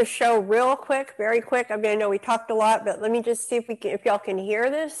just going to show real quick, very quick. I mean, I know we talked a lot, but let me just see if y'all can hear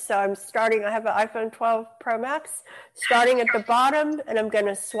this. So I'm starting. I have an iPhone 12 Pro Max, starting at the bottom, and I'm going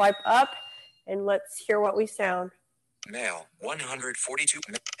to swipe up, and let's hear what we sound. Mail 142.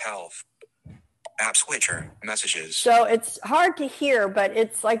 Health. App switcher messages. So it's hard to hear, but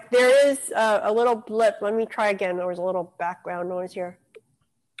it's like there is a little blip. Let me try again. There was a little background noise here.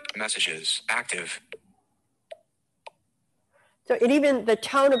 Messages active. So the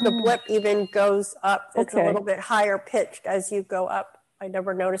tone of the blip even goes up. It's a little bit higher pitched as you go up. I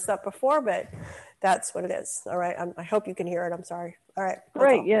never noticed that before, but that's what it is. All right. I hope you can hear it. I'm sorry. All right.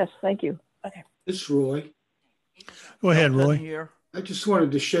 Great. Yes. Thank you. Okay. It's Roy. Go ahead, Roy. I just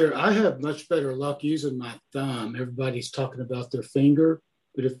wanted to share, I have much better luck using my thumb. Everybody's talking about their finger,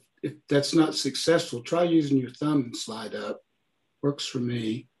 but if that's not successful, try using your thumb and slide up. Works for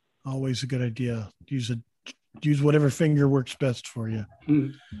me. Always a good idea. Use whatever finger works best for you.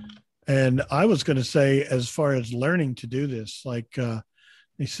 Mm-hmm. And I was going to say, as far as learning to do this, like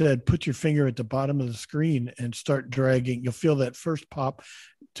they said, put your finger at the bottom of the screen and start dragging. You'll feel that first pop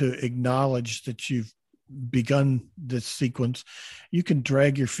to acknowledge that you've begun this sequence. You can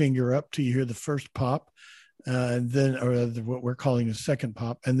drag your finger up till you hear the first pop, what we're calling the second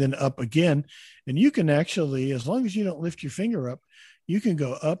pop, and then up again. And you can actually, as long as you don't lift your finger up, you can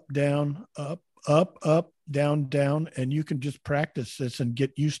go up, down, up, down, and you can just practice this and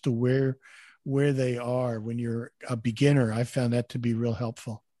get used to where they are when you're a beginner. I found that to be real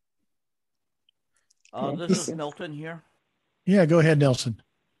helpful. This is Milton here. Yeah, go ahead, Nelson.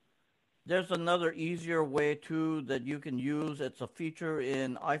 There's another easier way too that you can use. It's a feature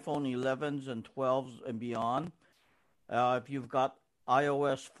in iPhone 11s and 12s and beyond. If you've got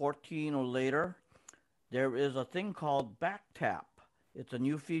iOS 14 or later, there is a thing called Back Tap. It's a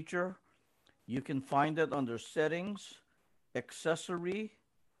new feature. You can find it under Settings, Accessory,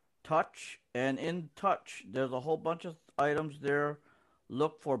 Touch, and in Touch. There's a whole bunch of items there.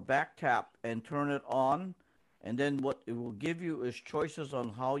 Look for Back Tap and turn it on. And then what it will give you is choices on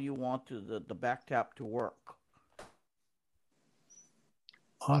how you want the back tap to work.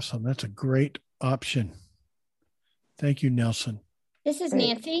 Awesome. That's a great option. Thank you, Nelson. This is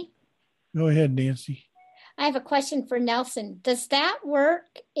Nancy. Go ahead, Nancy. I have a question for Nelson. Does that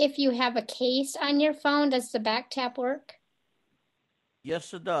work if you have a case on your phone? Does the back tap work?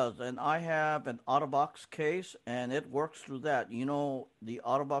 Yes, it does. And I have an OtterBox case, and it works through that. You know, the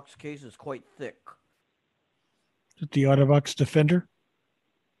OtterBox case is quite thick. The OtterBox Defender?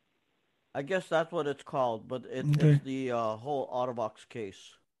 I guess that's what it's called, but it's the whole OtterBox case.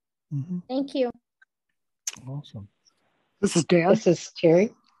 Mm-hmm. Thank you. Awesome. This is Dan. This is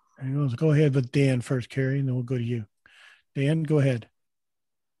Terry. Go ahead with Dan first, Carrie, and then we'll go to you. Dan, go ahead.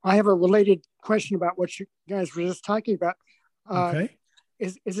 I have a related question about what you guys were just talking about. Okay.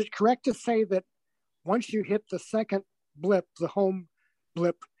 Is it correct to say that once you hit the second blip, the home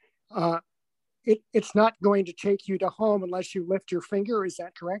blip, it's not going to take you to home unless you lift your finger? Is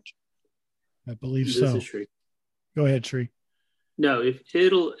that correct? I believe This so. is Sri. Go ahead, Sri. No, if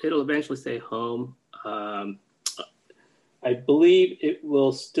it'll eventually say home. I believe it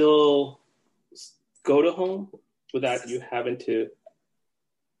will still go to home without you having to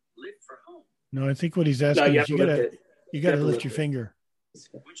lift for home. No, I think what he's asking is you gotta lift your finger.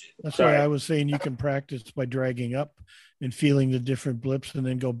 That's why I was saying you can practice by dragging up and feeling the different blips and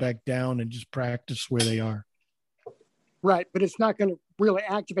then go back down and just practice where they are. Right, but it's not going to really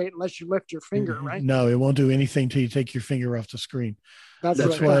activate unless you lift your finger, right? No, it won't do anything till you take your finger off the screen.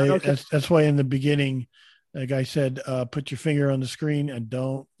 That's why. Okay. That's why in the beginning, the guy said, "Put your finger on the screen and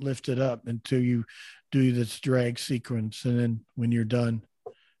don't lift it up until you do this drag sequence, and then when you're done,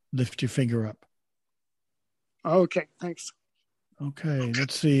 lift your finger up." Okay, thanks. Okay,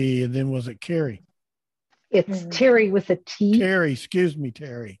 let's see. And then was it Carrie? It's Terry with a T. Terry, excuse me,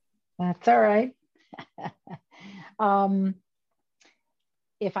 Terry. That's all right.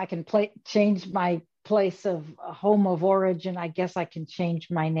 If I can change my place of home of origin, I guess I can change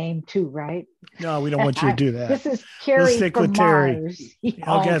my name too, right? No, we don't want you to do that. This is Carrie We'll stick from with Terry. Mars.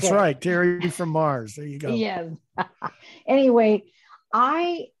 Okay, that's right. Terry from Mars. There you go. Yes. Anyway,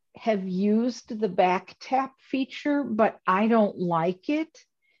 I have used the back tap feature, but I don't like it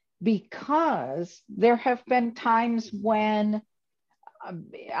because there have been times when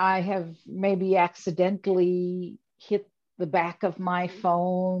I have maybe accidentally hit the back of my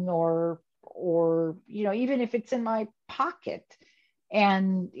phone or even if it's in my pocket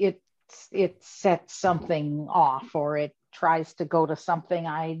and it sets something off or it tries to go to something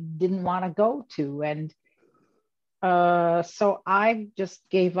I didn't want to go to. And so I just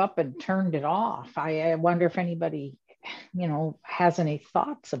gave up and turned it off. I wonder if anybody, has any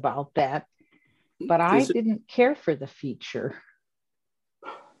thoughts about that, but I didn't care for the feature.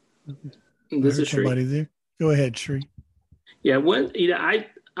 This is somebody there. Go ahead, Sri. Yeah,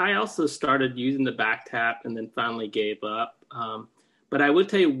 I also started using the back tap and then finally gave up. But I would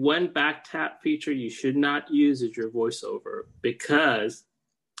tell you one back tap feature you should not use is your voiceover, because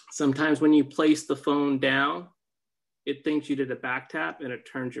sometimes when you place the phone down, it thinks you did a back tap and it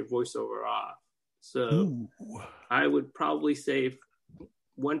turns your voiceover off. So I would probably say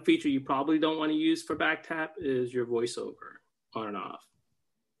one feature you probably don't want to use for back tap is your voiceover on and off.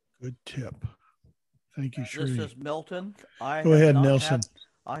 Good tip. Thank you, Sri. This is Milton. Go ahead, Nelson.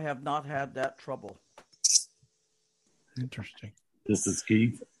 I have not had that trouble. Interesting. This is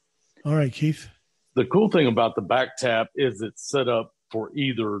Keith. All right, Keith. The cool thing about the back tap is it's set up for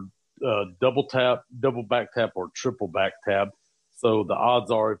either double tap, double back tap, or triple back tap. So the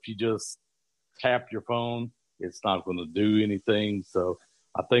odds are if you just tap your phone, it's not going to do anything. So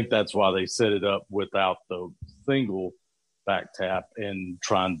I think that's why they set it up without the single back tap and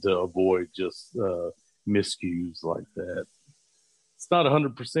trying to avoid just miscues like that. It's not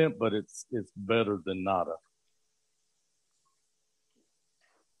 100%, but it's better than nada.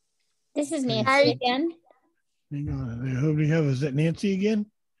 This is Nancy again. Hang on. Who do we have? Is that Nancy again?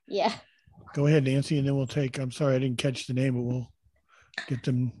 Yeah. Go ahead, Nancy, and then we'll take. I'm sorry, I didn't catch the name, but we'll get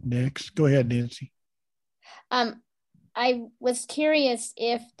them next. Go ahead, Nancy. I was curious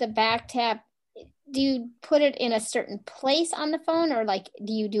if the back tap, do you put it in a certain place on the phone, or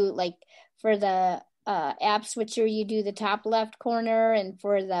do you do it for the app switcher, you do the top left corner, and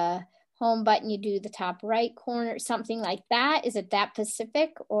for the home button, you do the top right corner, something like that? Is it that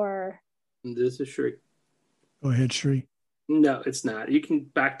specific, or? This is Sri. Go ahead, Sri. No, it's not. You can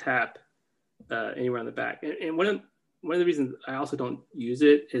back tap anywhere on the back. And one of the reasons I also don't use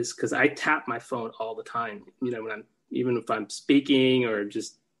it is because I tap my phone all the time. Even if I'm speaking or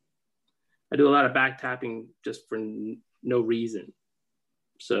just, I do a lot of back tapping just for no reason.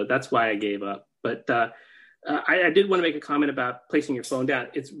 So that's why I gave up. But I did want to make a comment about placing your phone down.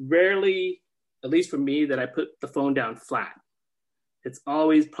 It's rarely, at least for me, that I put the phone down flat. It's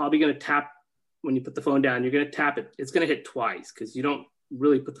always probably going to tap when you put the phone down. You're going to tap it. It's going to hit twice because you don't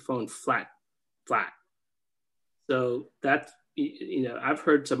really put the phone flat. So that's, I've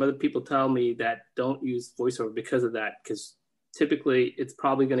heard some other people tell me that don't use voiceover because of that, because typically it's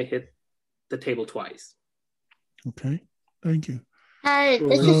probably going to hit the table twice. Okay. Thank you. Hi,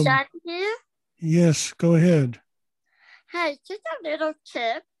 this is John here. Yes, go ahead. Hi, just a little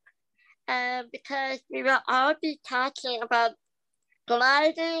tip, because we will all be talking about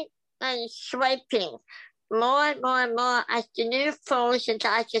gliding and swiping more and more and more as the new phones and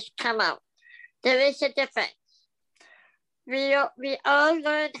gadgets come out. There is a difference. We all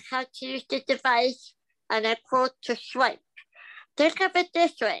learned how to use the device, and I quote, to swipe. Think of it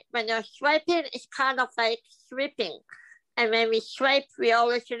this way. When you're swiping, it's kind of like sweeping. And when we swipe, we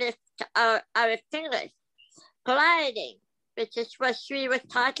always lift our fingers. Gliding, which is what Sri was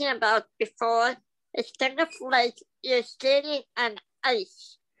talking about before, is kind of like you're skating on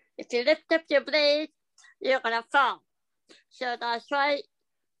ice. If you lift up your blade, you're going to fall. So that's why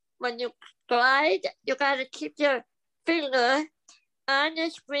when you glide, you got to keep your finger on the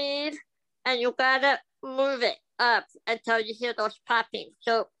screen and you got to move it up until you hear those popping.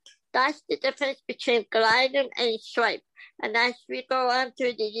 So that's the difference between gliding and swipe. And as we go on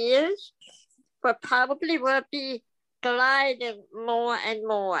through the years, we probably will be gliding more and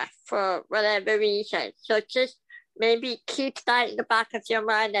more for whatever reason. So just maybe keep that in the back of your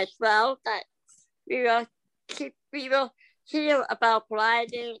mind as well, that we will hear about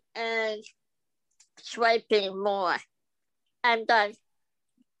gliding and swiping more. I'm done.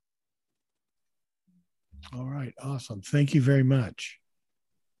 All right, awesome. Thank you very much.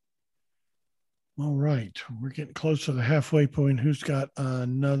 All right, we're getting close to the halfway point. Who's got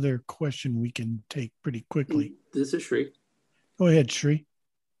another question we can take pretty quickly? This is Shri. Go ahead, Shri.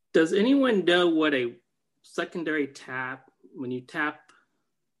 Does anyone know what a secondary tap, when you tap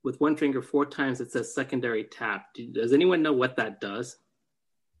with one finger 4 times, it says secondary tap. Does anyone know what that does?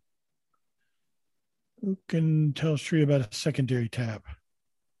 Who can tell Shri about a secondary tap?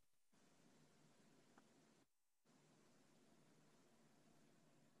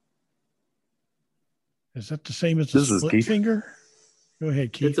 Is that the same as a split finger? Go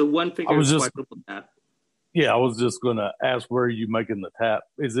ahead, Keith. It's a one finger quadruple tap. Yeah, I was just going to ask, where are you making the tap?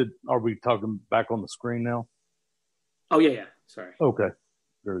 Are we talking back on the screen now? Oh, yeah. Sorry. Okay.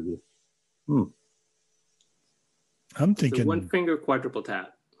 Very good. I'm thinking it's a one finger quadruple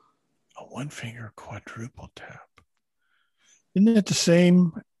tap. A one finger quadruple tap. Isn't that the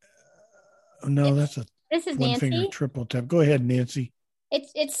same? Oh, no, that's a This is one Nancy. finger triple tap. Go ahead, Nancy.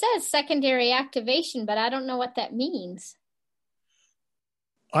 It says secondary activation, but I don't know what that means.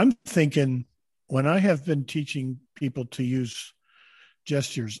 I'm thinking when I have been teaching people to use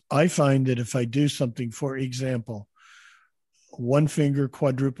gestures, I find that if I do something, for example, one finger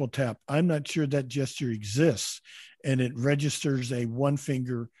quadruple tap, I'm not sure that gesture exists, and it registers a one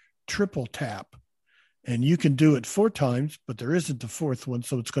finger triple tap. And you can do it 4 times, but there isn't a fourth one.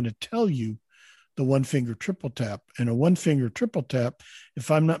 So it's going to tell you the one finger triple tap. And a one finger triple tap, if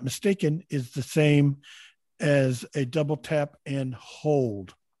I'm not mistaken, is the same as a double tap and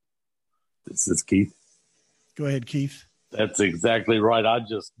hold. This is Keith. Go ahead, Keith. That's exactly right. I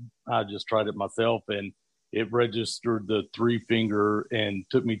just tried it myself, and it registered the 3 finger and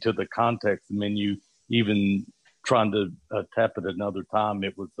took me to the context menu. Even trying to tap it another time,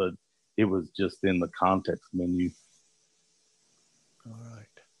 it was just in the context menu. All right.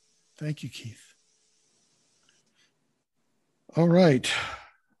 Thank you, Keith. All right.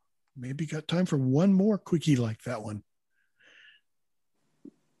 Maybe got time for one more quickie like that one.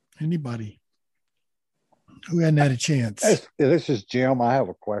 Anybody who hadn't had a chance? This is Jim. I have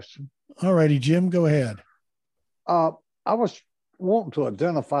a question. All righty, Jim, go ahead. I was wanting to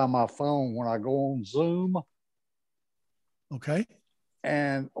identify my phone when I go on Zoom. Okay.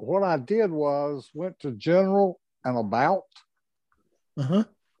 And what I did was went to General and About.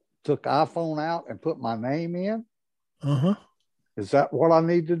 Took iPhone out and put my name in. Is that what I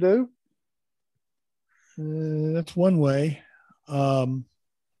need to do? That's one way.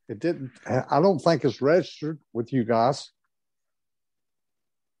 It didn't. I don't think it's registered with you guys.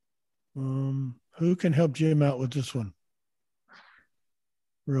 Who can help Jim out with this one?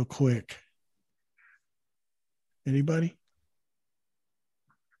 Real quick. Anybody?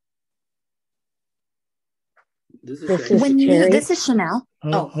 This is Chanel.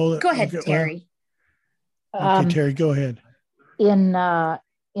 Hold it. Go ahead, Okay, Terry. Okay, Terry, go ahead.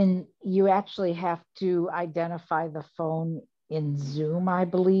 In you actually have to identify the phone in Zoom, I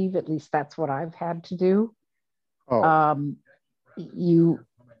believe. At least that's what I've had to do. I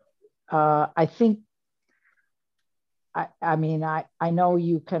think. I know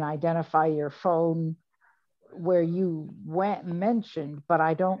you can identify your phone where you went and mentioned, but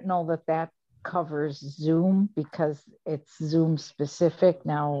I don't know that covers Zoom because it's Zoom specific.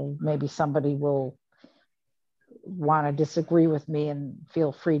 Now, maybe somebody will want to disagree with me, and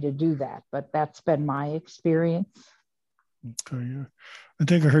feel free to do that, but that's been my experience. Okay, yeah. I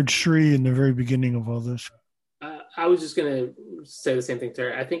think I heard Shri in the very beginning of all this. I was just going to say the same thing,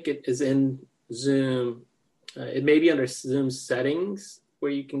 Terry. I think it is in Zoom. It may be under Zoom settings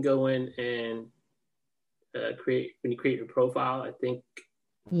where you can go in and create your profile, I think.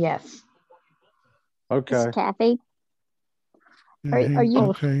 Yes. Okay. This is Kathy. Are you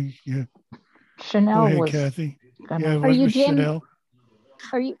okay? Yeah. Chanel go ahead, was Kathy. Are you Jim? Chanel?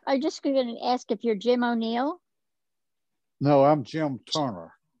 Are you just going to ask if you're Jim O'Neill? No, I'm Jim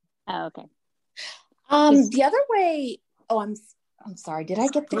Turner. Oh, okay. The other way. Oh, I'm sorry. Did I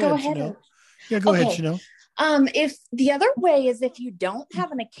get to go ahead? Chanel. Yeah, go ahead, Chanel. If the other way is if you don't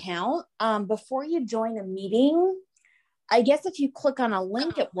have an account, before you join a meeting, I guess if you click on a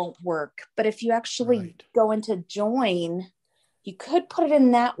link, it won't work. But if you actually go into join, you could put it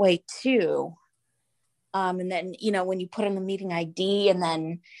in that way too. And then, when you put in the meeting ID, and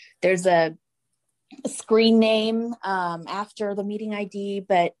then there's a screen name after the meeting ID.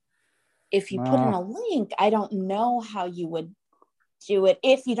 But if you put in a link, I don't know how you would do it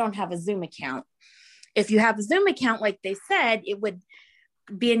if you don't have a Zoom account. If you have a Zoom account, like they said, it would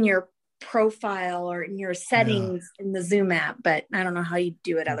be in your profile or in your settings in the Zoom app, but I don't know how you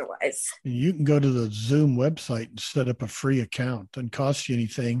do it otherwise. You can go to the Zoom website and set up a free account. Doesn't cost you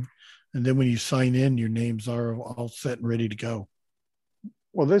anything. And then when you sign in, your names are all set and ready to go.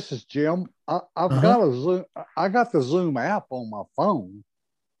 Well, this is Jim. I've got a Zoom. I got the Zoom app on my phone.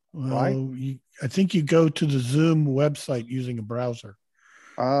 Well, right? I think you go to the Zoom website using a browser.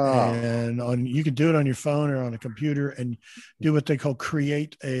 And you can do it on your phone or on a computer and do what they call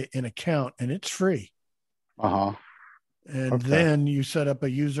create an account, and it's free. And then you set up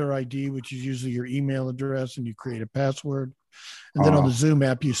a user ID, which is usually your email address, and you create a password. And then on the Zoom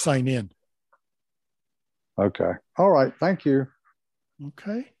app, you sign in. Okay. All right. Thank you.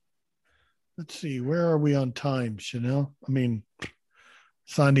 Okay. Let's see. Where are we on time, Chanel? I mean,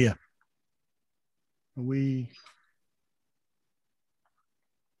 Sandia.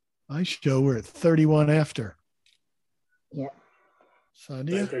 I show we're at 31 after. Yeah.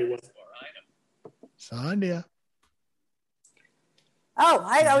 Sandia? Sandia. Oh,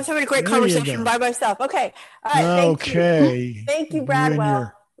 I was having a great conversation by myself. Okay. All right. Thank you,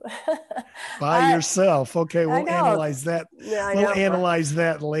 Bradwell. By yourself. Okay, we'll analyze that. Yeah, we'll analyze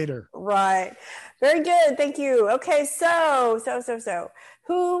that later. Right. Very good. Thank you. Okay, so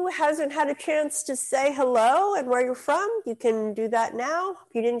who hasn't had a chance to say hello and where you're from? You can do that now.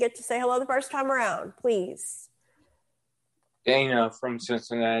 If you didn't get to say hello the first time around, please. Dana from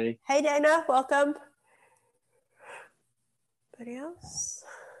Cincinnati. Hey, Dana. Welcome. Anybody else?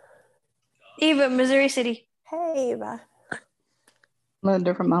 Eva, Missouri City. Hey, Eva.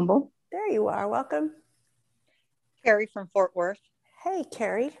 Linda from Humble. There you are. Welcome. Carrie from Fort Worth. Hey,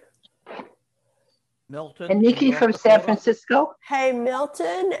 Carrie. Milton. And Nikki from San Francisco. Hey,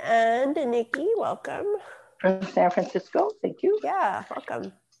 Milton and Nikki. Welcome. From San Francisco. Thank you. Yeah,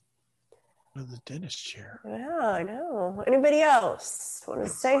 welcome. The dentist chair. Yeah, I know. Anybody else want to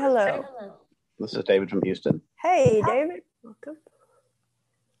say hello? This is David from Houston. Hey, David. Welcome.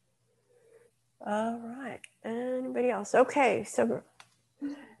 All right. Anybody else? Okay, so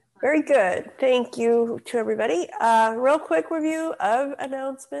very good. Thank you to everybody. Real quick review of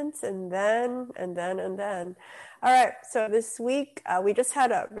announcements and then. All right, so this week we just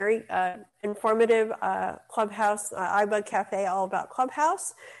had a very informative Clubhouse, iBug Cafe all about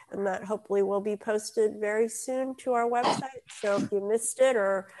Clubhouse, and that hopefully will be posted very soon to our website. So if you missed it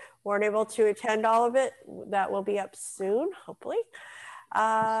or weren't able to attend all of it, that will be up soon, hopefully.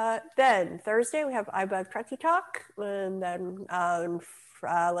 Then Thursday we have iBug Trekkie Talk, and then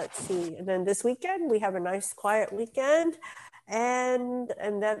let's see, and then this weekend we have a nice quiet weekend, and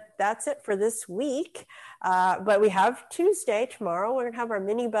that's it for this week. But we have Tuesday tomorrow. We're gonna have our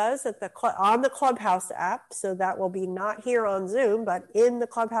mini buzz at on the Clubhouse app, so that will be not here on Zoom, but in the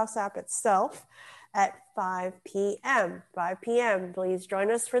Clubhouse app itself at 5 p.m. 5 p.m. Please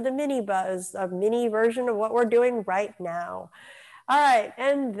join us for the mini buzz, a mini version of what we're doing right now. All right,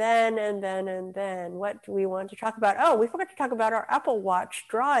 and then, what do we want to talk about? Oh, we forgot to talk about our Apple Watch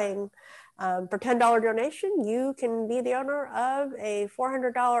drawing. For $10 donation, you can be the owner of a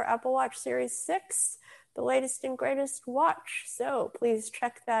 $400 Apple Watch Series 6, the latest and greatest watch. So please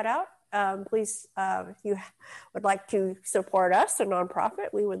check that out. Please, if you would like to support us, a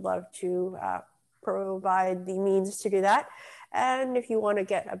nonprofit, we would love to provide the means to do that. And if you want to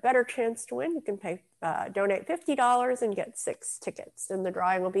get a better chance to win, you can donate $50 and get 6 tickets. And the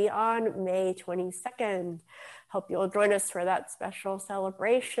drawing will be on May 22nd. Hope you'll join us for that special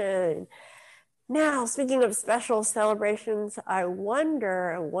celebration. Now, speaking of special celebrations, I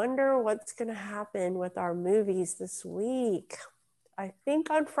wonder what's going to happen with our movies this week. I think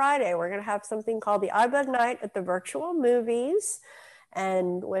on Friday, we're going to have something called the iBug Night at the Virtual Movies.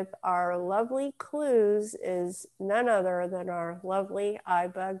 And with our lovely clues is none other than our lovely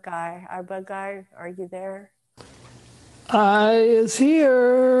iBug Guy. iBug Guy, are you there? I is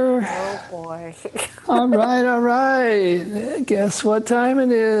here. Oh, boy. All right. Guess what time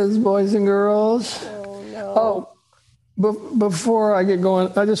it is, boys and girls? Oh, no. Before I get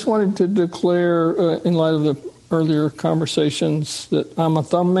going, I just wanted to declare, in light of the earlier conversations, that I'm a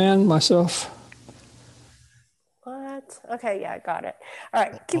thumb man myself. What? Okay, yeah, got it. All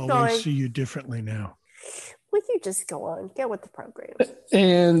right, keep going. I see you differently now. Will you just go on? Get with the program.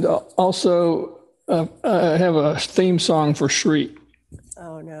 And also, I have a theme song for Shriek.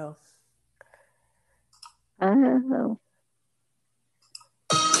 Oh, no. Oh.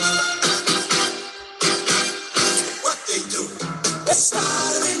 What they do? They're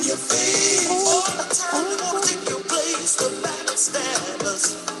smiling in your face all the time. They want to take your place. The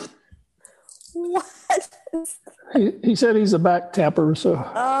backstabbers. What? He said he's a back tapper, so.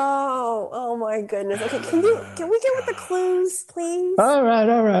 Oh my goodness. Okay, can we get with the clues, please? All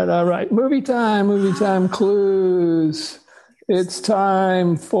right. Movie time clues. It's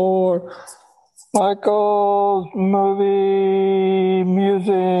time for Michael's movie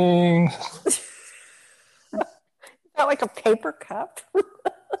musings. Not like a paper cup.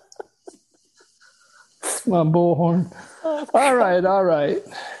 My bullhorn. All right.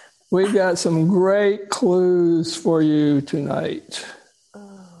 We got some great clues for you tonight.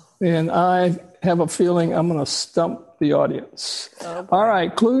 And I have a feeling I'm going to stump the audience. All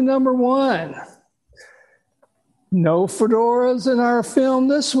right, clue number 1. No fedoras in our film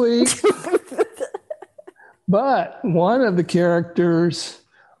this week. But one of the characters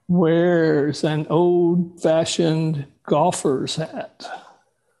wears an old-fashioned golfer's hat.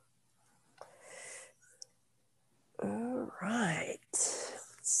 All right.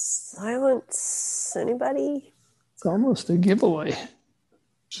 Silence. Anybody? It's almost a giveaway.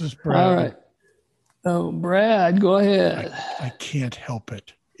 This is Brad. All right. Oh, Brad, go ahead. I can't help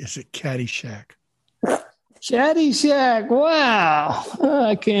it. Is it Caddyshack? Caddyshack. Wow.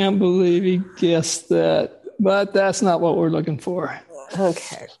 I can't believe he guessed that. But that's not what we're looking for.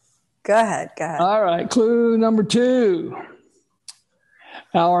 Okay. Go ahead. All right. Clue number 2.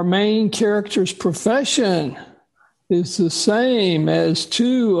 Our main character's profession is the same as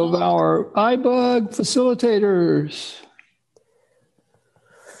 2 of our iBug facilitators.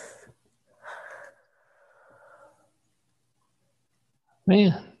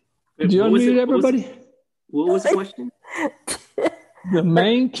 Man. Did you unmute everybody? What was the question? The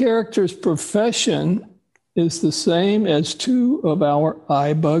main character's profession is the same as 2 of our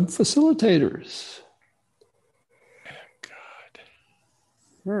iBug facilitators.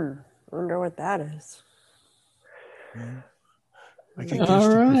 Wonder what that is. I can guess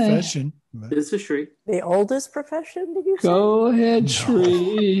the profession. This is Shree. The oldest profession, did you say? Go ahead,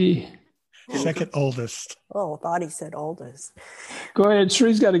 Shree. Second oldest. Oh, thought he said oldest. Go ahead,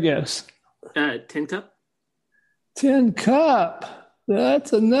 Shree's got a guess. Tin Cup. Tin Cup.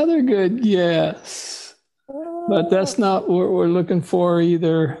 That's another good guess. But that's not what we're looking for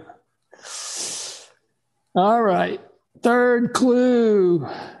either. All right. Third clue.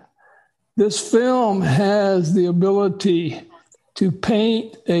 This film has the ability to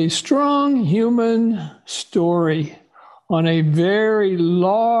paint a strong human story on a very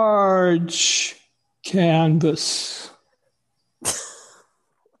large canvas.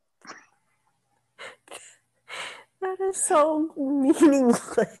 That is so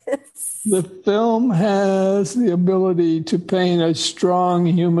meaningless. The film has the ability to paint a strong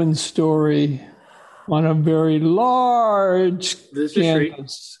human story on a very large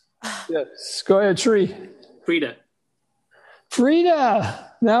canvas. Yes. Go ahead, Shree. Frida.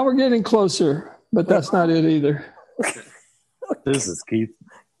 Now we're getting closer, but that's not it either. This is Keith.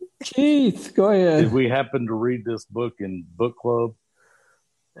 Keith, go ahead. Did we happen to read this book in book club?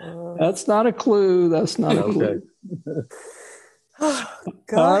 That's not a clue. That's not a clue.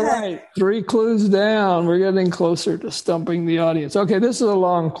 All right. 3 clues down. We're getting closer to stumping the audience. Okay, this is a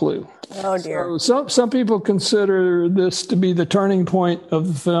long clue. Oh, dear. So some people consider this to be the turning point of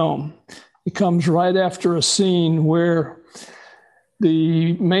the film. It comes right after a scene where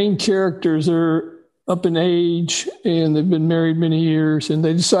the main characters are up in age and they've been married many years, and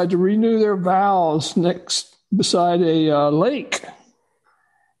they decide to renew their vows beside a lake.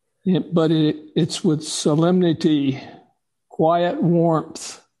 But it's with solemnity, quiet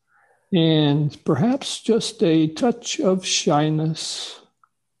warmth, and perhaps just a touch of shyness.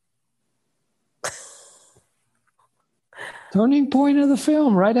 Turning point of the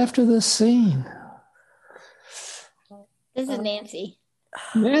film, right after this scene. This is Nancy.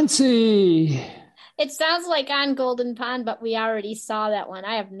 Nancy. It sounds like On Golden Pond, but we already saw that one.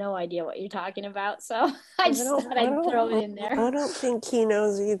 I have no idea what you're talking about, so I just thought I'd throw it in there. I don't think he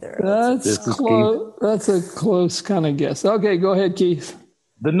knows either. That's close. That's a close kind of guess. Okay, go ahead, Keith.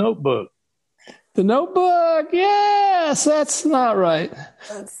 The Notebook. The Notebook. Yes, that's not right.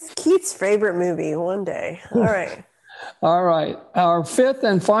 It's Keith's favorite movie one day. All right. All right. Our 5th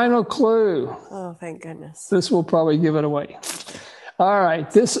and final clue. Oh, thank goodness. This will probably give it away. All right.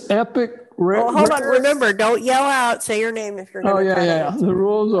 This epic... hold on. Remember, don't yell out. Say your name if you're going to yeah. The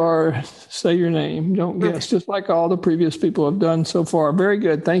rules are say your name. Don't guess, just like all the previous people have done so far. Very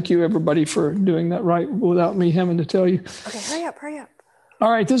good. Thank you, everybody, for doing that right without me having to tell you. Okay, hurry up.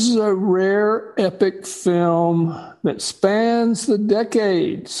 All right. This is a rare epic film that spans the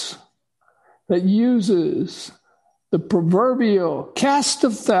decades, that uses the proverbial cast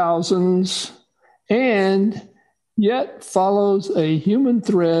of thousands and yet follows a human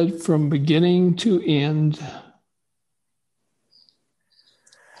thread from beginning to end.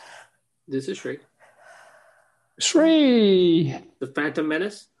 This is Shree. Shree. The Phantom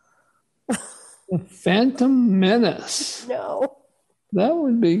Menace? The Phantom Menace. No. That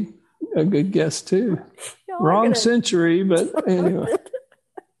would be a good guess too. Y'all are Wrong gonna- century, but anyway.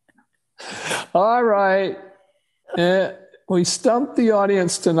 All right. We stumped the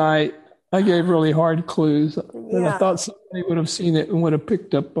audience tonight. I gave really hard clues, and I Yeah. thought somebody would have seen it and would have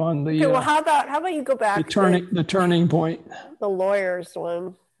picked up on the Okay, well, how about you go back the turning point. the lawyers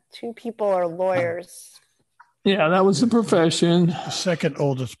one? 2 people are lawyers. Yeah, that was the profession. The second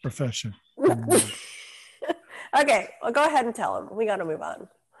oldest profession. Okay, well, go ahead and tell them. We got to move on.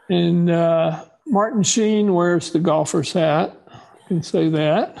 And Martin Sheen wears the golfer's hat. You can say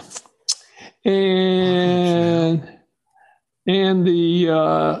that. And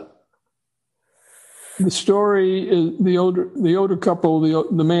the story is the older couple.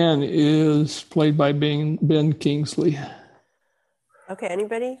 The man is played by Ben Kingsley. Okay,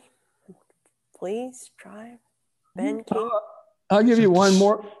 anybody? Please try. Ben King. I'll give you one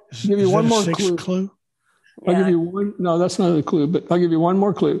more. Give you one more sixth clue. I'll give you one. No, that's not a clue, but I'll give you one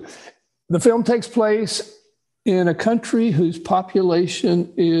more clue. The film takes place in a country whose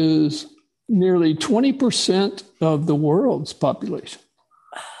population is nearly 20% of the world's population.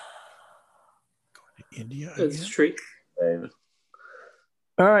 India. It's Shri.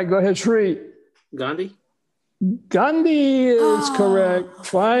 All right, go ahead, Shri. Gandhi. Gandhi is correct.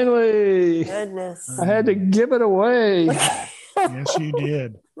 Finally. Goodness. I had to give it away. Yes, you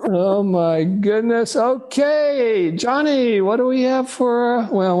did. Oh my goodness. Okay, Johnny, what do we have for?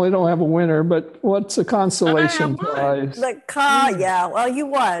 Well, we don't have a winner, but what's a consolation prize? Yeah, well, you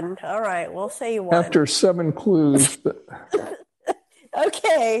won. All right, we'll say you won. After 7 clues, but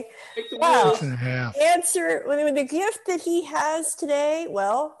Okay. Wow. 6.5. Answer the gift that he has today,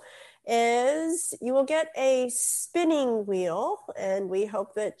 well, is you will get a spinning wheel, and we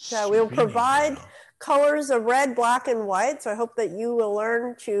hope that we will provide colors of red, black, and white. So I hope that you will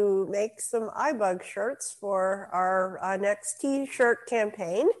learn to make some iBug shirts for our next T-shirt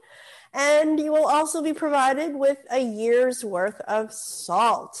campaign. And you will also be provided with a year's worth of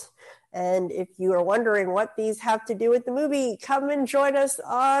salt. And if you are wondering what these have to do with the movie, come and join us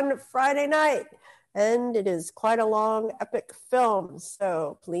on Friday night. And it is quite a long, epic film,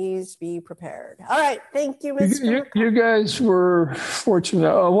 so please be prepared. All right, thank you, Mr. you guys were fortunate.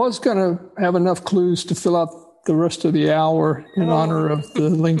 I was going to have enough clues to fill out the rest of the hour in honor of the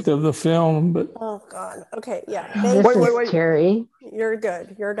length of the film, but Oh, God. Okay, yeah. Wait. Terry. You're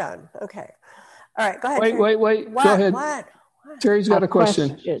good. You're done. Okay. All right, go ahead. Wait. Terry. Go ahead. What? Terry's got a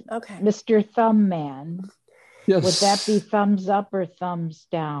question. Okay. Mr. Thumb Man. Yes. Would that be thumbs up or thumbs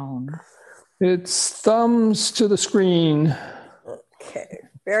down? It's thumbs to the screen. Okay,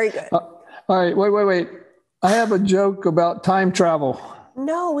 very good. All right, wait. I have a joke about time travel.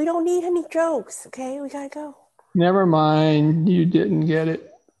 No, we don't need any jokes. Okay, we gotta go. Never mind, you didn't get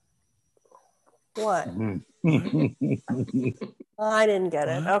it. What? I didn't get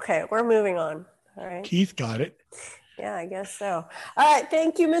it. Okay, we're moving on. All right. Keith got it. Yeah, I guess so. All right.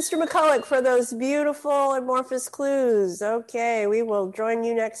 Thank you, Mr. McCulloch, for those beautiful amorphous clues. Okay, we will join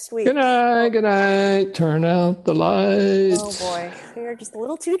you next week. Good night. Turn out the lights. Oh, boy. You're just a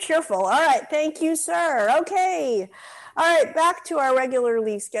little too cheerful. All right. Thank you, sir. Okay. All right. Back to our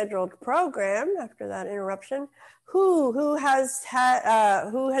regularly scheduled program after that interruption. Who has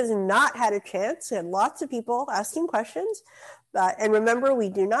not had a chance? We had lots of people asking questions. And remember, we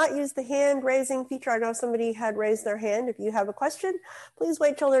do not use the hand raising feature. I know somebody had raised their hand. If you have a question, please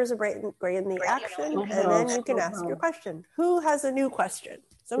wait till there's a break in the action, and then you can ask your question. Who has a new question?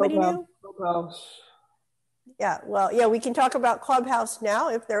 Somebody new? Clubhouse. Yeah, well, yeah, we can talk about Clubhouse now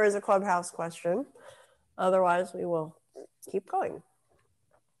if there is a Clubhouse question. Otherwise, we will keep going.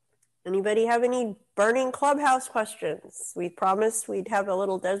 Anybody have any burning Clubhouse questions? We promised we'd have a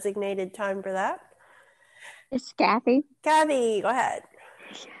little designated time for that. It's Kathy. Kathy, go ahead.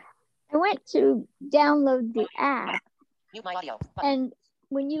 I went to download the app. And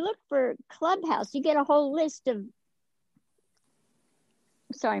when you look for Clubhouse, you get a whole list of.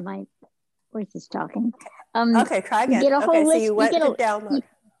 Sorry, my voice is talking. Okay, try again. You get a whole okay, list. So you went to download.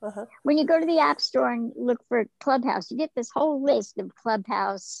 Uh-huh. When you go to the App Store and look for Clubhouse, you get this whole list of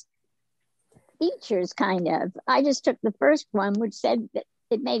Clubhouse features, kind of. I just took the first one, which said that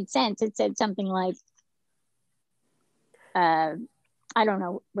it made sense. It said something like, I don't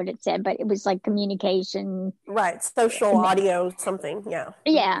know what it said, but it was like communication. Right. Social audio, something. Yeah.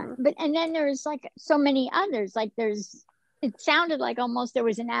 Yeah. But, and then there's like so many others. Like it sounded like almost there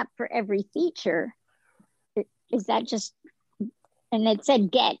was an app for every feature. Is that just, and it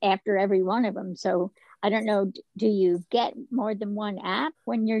said get after every one of them. So I don't know, do you get more than one app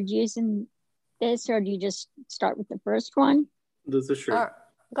when you're using this, or do you just start with the first one? This is true.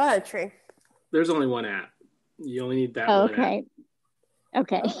 Go ahead, Tree. There's only one app. You only need that one okay. app.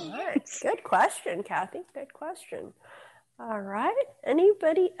 Okay. All right. Good question, Kathy. Good question. All right.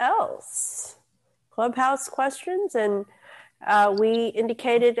 Anybody else? Clubhouse questions? And we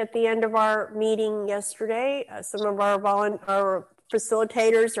indicated at the end of our meeting yesterday, some of our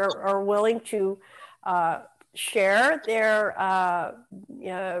facilitators are willing to share their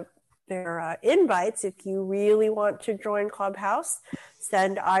invites. If you really want to join Clubhouse,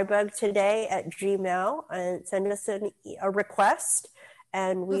 send iBug today at Gmail and send us a request,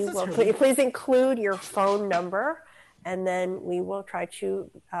 and we will please include your phone number, and then we will try to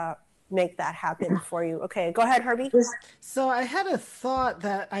make that happen for you. Okay, go ahead, Herbie. So I had a thought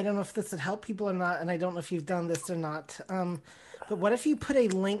that I don't know if this would help people or not, and I don't know if you've done this or not. But what if you put a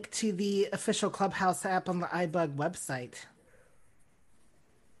link to the official Clubhouse app on the iBug website?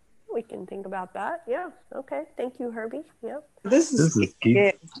 We can think about that. Yeah. Okay. Thank you, Herbie. Yeah. This is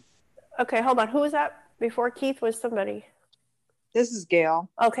Keith. Okay, hold on. Who was that? Before Keith was somebody. This is Gail.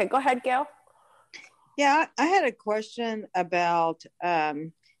 Okay, go ahead, Gail. Yeah, I had a question about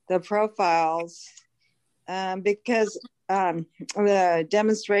the profiles because the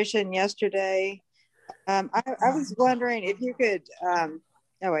demonstration yesterday, I was wondering if you could,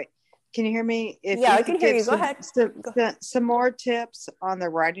 can you hear me? Yeah, I can hear you. Go ahead. Some more tips on the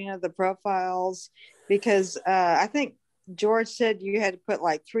writing of the profiles, because I think George said you had to put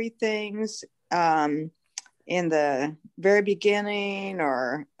like 3 things in the very beginning,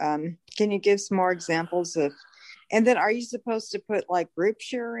 or can you give some more examples of, and then are you supposed to put like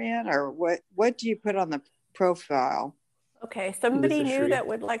groups you're in, or what do you put on the profile? Okay, somebody new that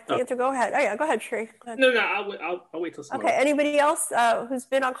would like to answer. Go ahead. Oh yeah, go ahead, Sheree. Go ahead. No, I'll wait till someone. Okay, anybody else who's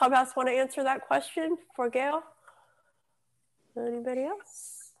been on Clubhouse want to answer that question for Gail? Anybody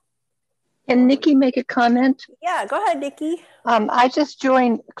else? Can Nikki make a comment? Yeah, go ahead, Nikki. I just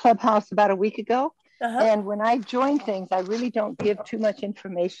joined Clubhouse about a week ago, and when I join things, I really don't give too much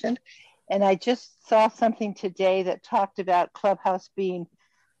information. And I just saw something today that talked about Clubhouse being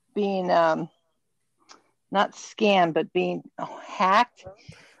not scammed, but being hacked.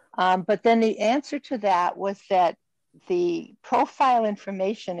 But then the answer to that was that the profile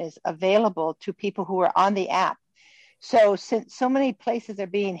information is available to people who are on the app. So since so many places are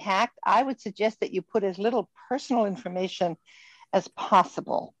being hacked, I would suggest that you put as little personal information as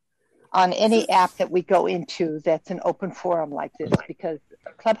possible on any app that we go into that's an open forum like this, because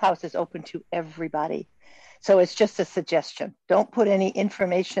Clubhouse is open to everybody. So it's just a suggestion. Don't put any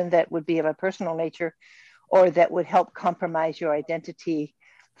information that would be of a personal nature or that would help compromise your identity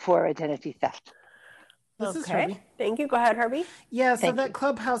for identity theft. This is Herbie. Thank you. Go ahead, Herbie. Yeah, so that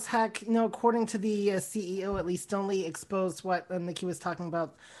Clubhouse hack, according to the CEO, at least only exposed what Nikki was talking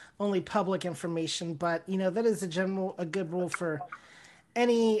about, only public information. But, that is a good rule for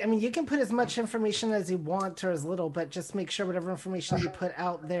you can put as much information as you want or as little, but just make sure whatever information you put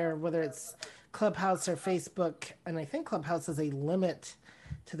out there, whether it's Clubhouse or Facebook, and I think Clubhouse has a limit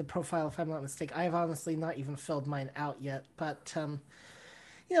to the profile, if I'm not mistaken. I have honestly not even filled mine out yet, but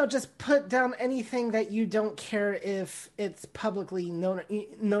just put down anything that you don't care if it's publicly known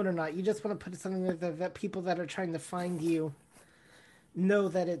or not. You just want to put something that people that are trying to find you know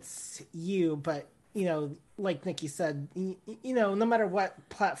that it's you. But like Nikki said, no matter what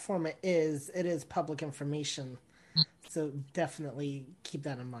platform it is public information. So definitely keep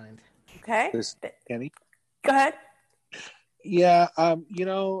that in mind. Okay. This Kenny. Go ahead. Yeah, I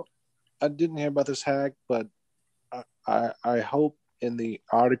didn't hear about this hack, but I hope in the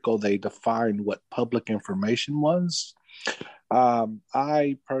article they defined what public information was.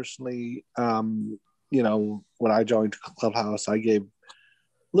 I personally, when I joined Clubhouse, I gave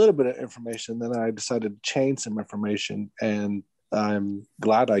a little bit of information, then I decided to change some information, and I'm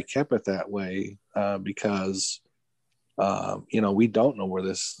glad I kept it that way because, we don't know where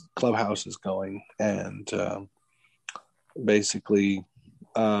this Clubhouse is going, and basically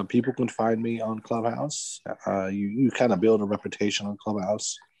people can find me on Clubhouse. You kind of build a reputation on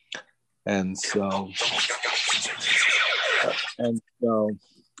Clubhouse, and so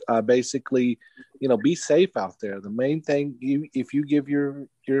basically, be safe out there. The main thing, if you give your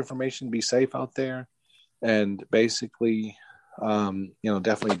information, be safe out there, and basically,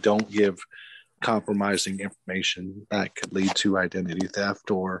 definitely don't give compromising information that could lead to identity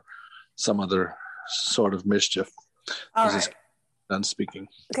theft or some other sort of mischief. All right. Done speaking.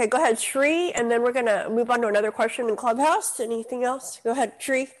 Okay, go ahead, Shree, and then we're going to move on to another question in Clubhouse. Anything else? Go ahead,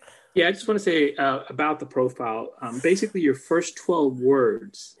 Shree. Yeah, I just want to say about the profile. Basically, your first 12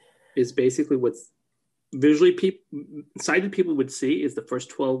 words is basically what's visually sighted people would see is the first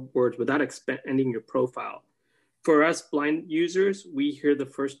 12 words without expanding your profile. For us blind users, we hear the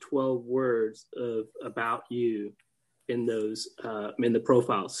first 12 words of about you. in those in the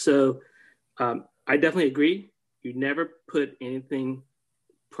profiles. So I definitely agree. You never put anything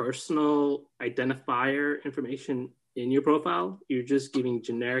personal identifier information in your profile. You're just giving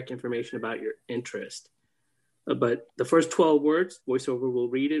generic information about your interest. But the first 12 words, VoiceOver will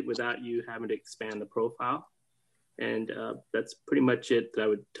read it without you having to expand the profile. And that's pretty much it that I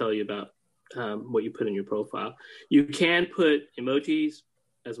would tell you about what you put in your profile. You can put emojis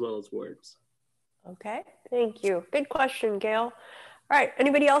as well as words. Okay, thank you. Good question, Gail. All right,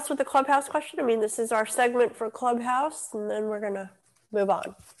 anybody else with a Clubhouse question? I mean, this is our segment for Clubhouse, and then we're going to move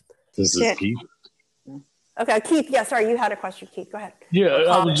on. This is Keith. Okay, Keith, yeah, sorry, you had a question, Keith. Go ahead. Yeah,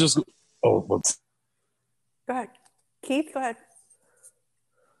 I was just... what's... Go ahead. Keith, go ahead.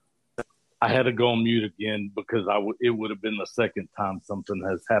 I had to go on mute again because it would have been the second time something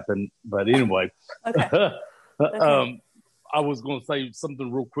has happened. But anyway, okay. I was going to say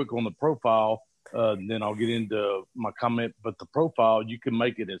something real quick on the profile. Then I'll get into my comment. But the profile, you can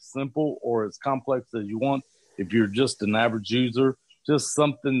make it as simple or as complex as you want. If you're just an average user, just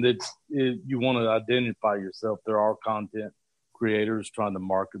something that you want to identify yourself. There are content creators trying to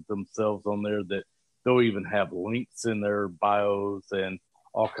market themselves on there that they'll even have links in their bios and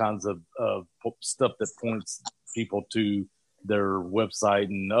all kinds of stuff that points people to their website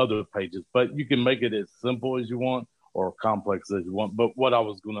and other pages. But you can make it as simple as you want or complex as you want. But what I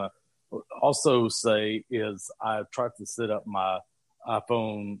was going to also say is I tried to set up my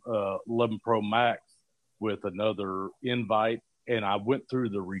iPhone 11 Pro Max with another invite, and I went through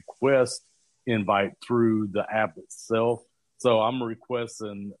the request invite through the app itself. So I'm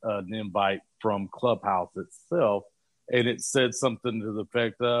requesting an invite from Clubhouse itself. And it said something to the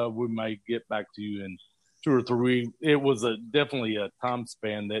effect, we may get back to you in 2 or 3 weeks. It was definitely a time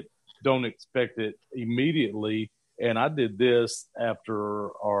span that don't expect it immediately. And I did this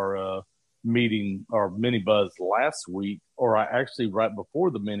after our meeting, our mini buzz last week, or I actually right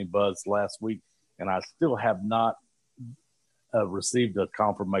before the mini buzz last week. And I still have not received a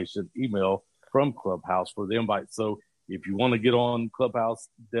confirmation email from Clubhouse for the invite. So if you want to get on Clubhouse,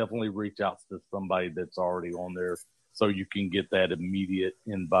 definitely reach out to somebody that's already on there, so you can get that immediate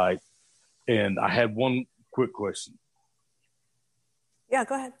invite. And I had one quick question. Yeah,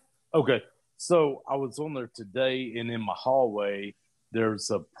 go ahead. Okay. So I was on there today, and in my hallway, there's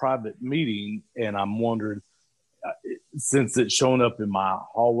a private meeting, and I'm wondering, since it's showing up in my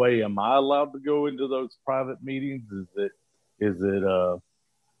hallway, am I allowed to go into those private meetings? Is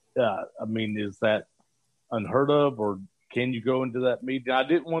that unheard of, or can you go into that meeting? I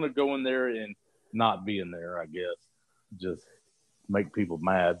didn't want to go in there and not be in there, I guess. Just make people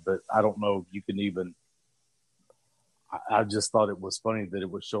mad, but I don't know if you can even. I just thought it was funny that it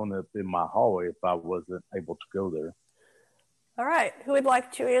was showing up in my hallway if I wasn't able to go there. All right, who would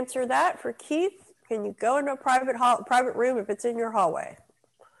like to answer that for Keith? Can you go into a private room if it's in your hallway?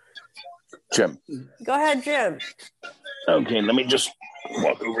 Jim. Go ahead, Jim. Okay, let me just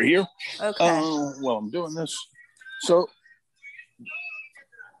walk over here. Okay. While I'm doing this, so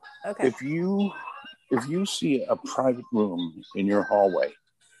okay, if you see a private room in your hallway,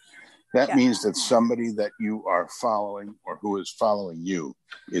 that means that somebody that you are following or who is following you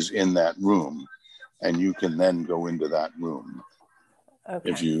is in that room, and you can then go into that room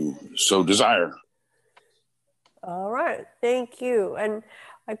if you so desire. All right, thank you. And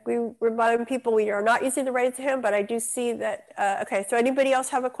we remind people we are not using the raise hand, but I do see that. Okay, so anybody else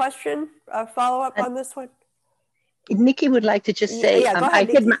have a question, follow up on this one? Nikki would like to just say, go ahead,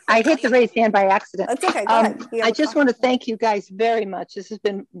 I hit the raised hand by accident. That's okay, go ahead. I just want to thank you guys very much. This has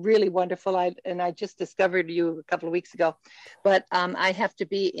been really wonderful. I just discovered you a couple of weeks ago, but I have to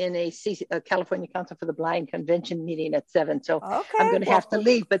be in a California Council for the Blind convention meeting at 7, so I'm going to have to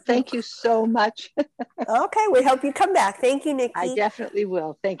leave, but thank you so much. Okay, we hope you come back. Thank you, Nikki. I definitely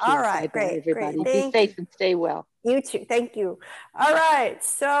will. Thank you. All right, Bye-bye, great, everybody. great. Be safe and stay well. You too. Thank you. All right.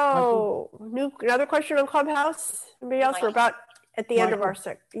 So, another question on Clubhouse? Anybody else? We're about at the end of our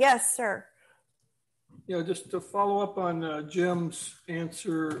segment. Yes, sir. Yeah, just to follow up on Jim's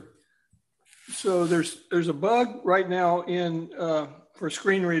answer. So there's a bug right now in for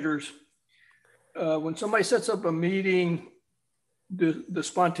screen readers. When somebody sets up a meeting, the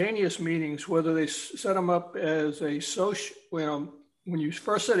spontaneous meetings, whether they set them up as a social, when you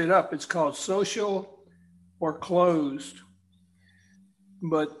first set it up, it's called social or closed.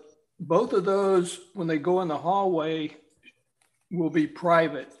 But both of those, when they go in the hallway, will be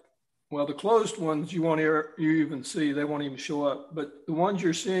private. Well, the closed ones you won't even see, they won't even show up. But the ones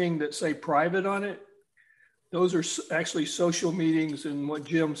you're seeing that say private on it, those are actually social meetings, and what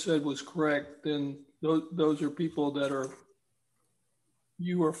Jim said was correct. Then those are people that are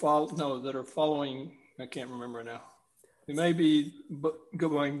following, I can't remember now. It may be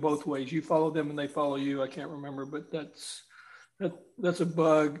going both ways. You follow them and they follow you. I can't remember, but that's a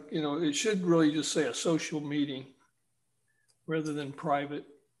bug. You know, it should really just say a social meeting rather than private.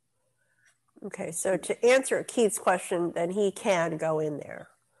 Okay, so to answer Keith's question, then he can go in there.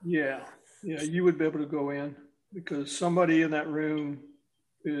 Yeah, you would be able to go in because somebody in that room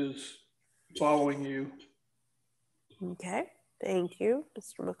is following you. Okay, thank you,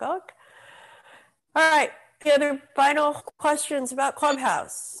 Mr. McCulloch. All right, the other final questions about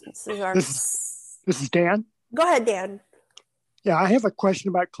Clubhouse. This is Dan. Go ahead, Dan. Yeah, I have a question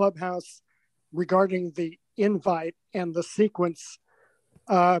about Clubhouse regarding the invite and the sequence.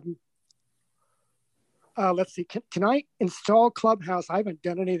 Let's see, can I install Clubhouse? I haven't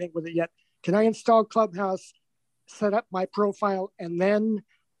done anything with it yet. Can I install Clubhouse, set up my profile, and then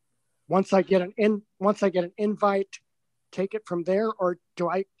once I get an invite, take it from there, or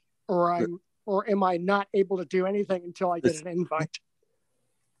am I not able to do anything until I get an invite?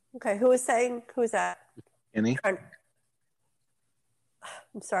 Okay, who is that? Kenny. I'm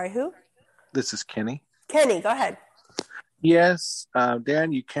sorry, who? This is Kenny. Kenny, go ahead. Yes,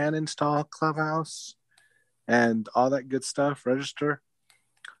 Dan, you can install Clubhouse and all that good stuff, register,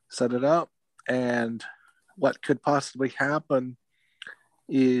 set it up. And what could possibly happen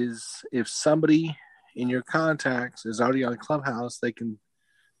is if somebody in your contacts is already on Clubhouse, they can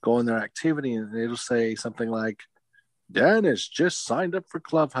go in their activity and it'll say something like, Dan has just signed up for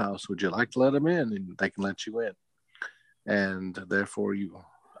Clubhouse. Would you like to let him in? And they can let you in. And therefore you,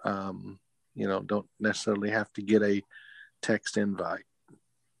 don't necessarily have to get a text invite.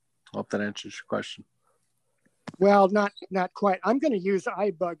 I hope that answers your question. Well, not quite. I'm going to use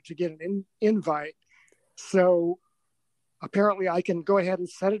iBug to get an invite. So apparently I can go ahead and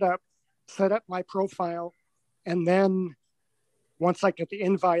set up my profile. And then once I get the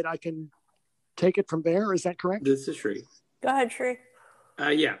invite, I can take it from there. Is that correct? This is Sri. Go ahead, Sri.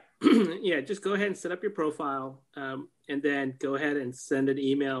 Yeah. Yeah, just go ahead and set up your profile and then go ahead and send an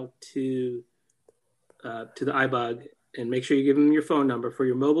email to the iBug and make sure you give them your phone number for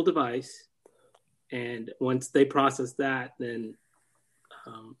your mobile device. And once they process that, then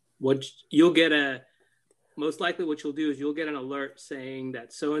most likely what you'll do is you'll get an alert saying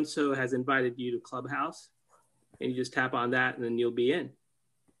that so-and-so has invited you to Clubhouse, and you just tap on that and then you'll be in.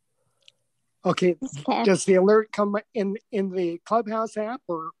 Okay. Does the alert come in the Clubhouse app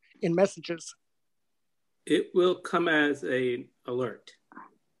or in messages? It will come as an alert.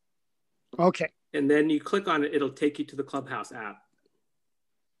 Okay. And then you click on it, it'll take you to the Clubhouse app.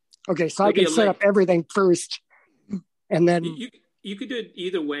 Okay, so I can set up everything first, and then you could do it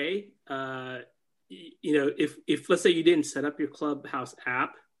either way. If let's say you didn't set up your Clubhouse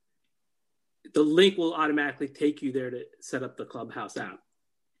app, the link will automatically take you there to set up the Clubhouse app.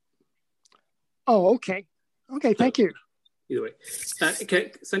 Oh, okay. Okay, thank you. Either way,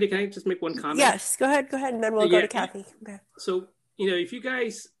 Sandy, can I just make one comment? Yes, go ahead, and then we'll go to Kathy. Okay. So if you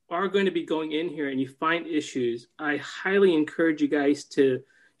guys are going to be going in here and you find issues, I highly encourage you guys to.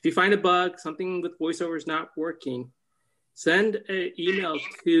 If you find a bug, something with VoiceOver is not working, send an email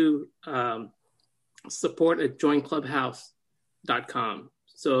to support@joinclubhouse.com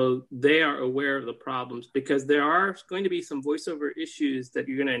so they are aware of the problems, because there are going to be some VoiceOver issues that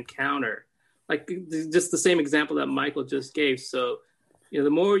you're going to encounter, like just the same example that Michael just gave. So, the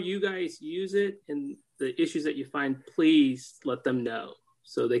more you guys use it and the issues that you find, please let them know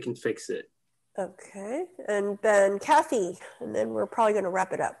so they can fix it. Okay, and then Kathy, and then we're probably going to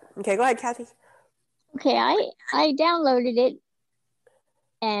wrap it up. Okay, go ahead, Kathy. Okay, I downloaded it,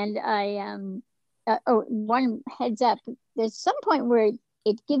 and one heads up. There's some point where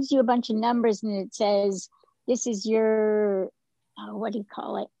it gives you a bunch of numbers, and it says, this is your, what do you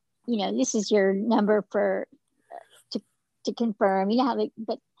call it? This is your number for to confirm. You know how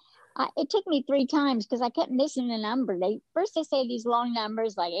but it took me 3 times because I kept missing the number. First they say these long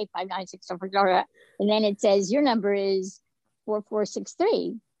numbers like 85964, and then it says your number is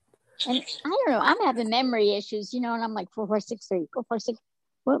 4463. And I don't know, I'm having memory issues, and I'm like 4463, 446.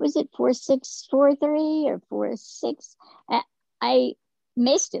 What was it? 4643 or 46? I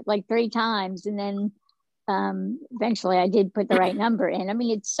missed it like 3 times, and then eventually I did put the right number in. I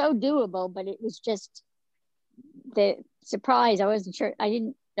mean, it's so doable, but it was just the surprise. I wasn't sure. I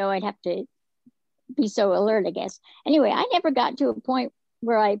didn't know I'd have to be so alert, I guess. Anyway, I never got to a point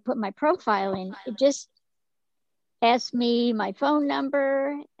where I put my profile in. It just asked me my phone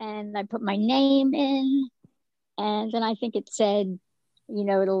number, and I put my name in, and then I think it said,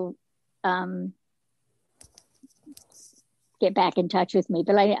 it'll get back in touch with me.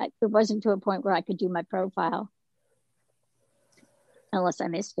 But it wasn't to a point where I could do my profile unless I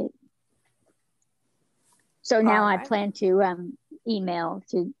missed it. So now I plan to email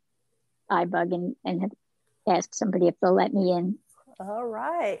to iBug and ask somebody if they'll let me in. All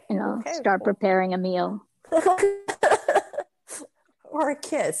right. And I'll start preparing a meal. Or a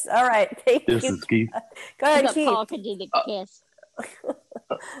kiss. All right. Thank you. This is Keith. Go ahead, But Keith. Paul could do the kiss.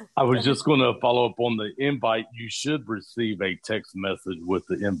 I was just going to follow up on the invite. You should receive a text message with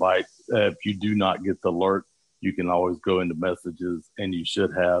the invite. If you do not get the alert, you can always go into messages, and you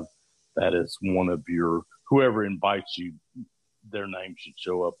should have that as one of your, whoever invites you, their name should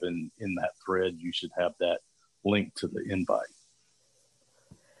show up in that thread. You should have that link to the invite.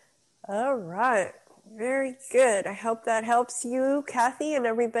 All right. Very good. I hope that helps you, Kathy, and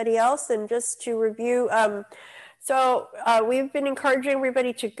everybody else. And just to review, so we've been encouraging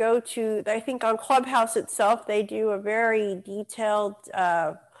everybody to go to, I think on Clubhouse itself, they do a very detailed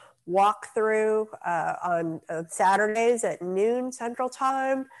walkthrough on Saturdays at noon Central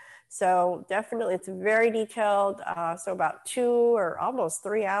Time. So definitely it's very detailed. So about 2 or almost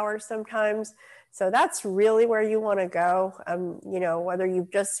 3 hours sometimes. So that's really where you want to go. You know, whether you've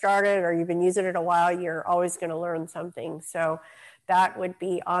just started or you've been using it a while, you're always going to learn something. So that would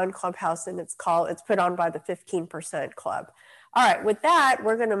be on Clubhouse, and it's put on by the 15% Club. All right, with that,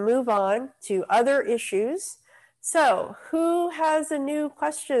 we're going to move on to other issues. So who has a new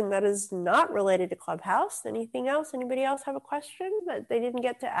question that is not related to Clubhouse? Anything else? Anybody else have a question that they didn't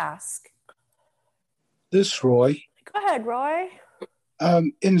get to ask? This is Roy. Go ahead, Roy.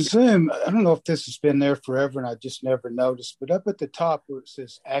 In Zoom, I don't know if this has been there forever and I just never noticed, but up at the top where it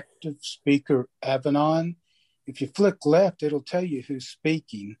says Active Speaker Avanon, if you flick left, it'll tell you who's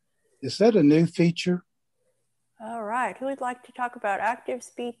speaking. Is that a new feature? All right. Who would like to talk about Active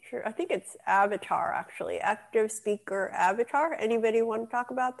Speaker? I think it's Avatar, actually. Active Speaker Avatar. Anybody want to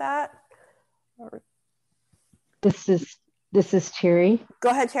talk about that? This is Terry. Go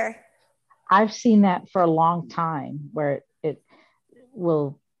ahead, Terry. I've seen that for a long time where it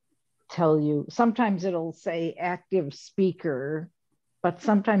will tell you, sometimes it'll say active speaker, but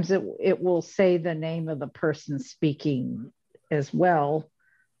sometimes it will say the name of the person speaking as well.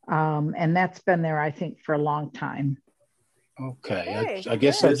 And that's been there, I think, for a long time. Okay. I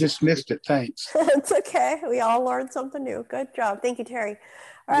guess I just missed it. Thanks. It's okay. We all learned something new. Good job. Thank you, Terry.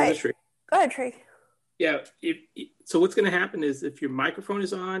 All right. Go ahead, Trey. Yeah. So what's going to happen is if your microphone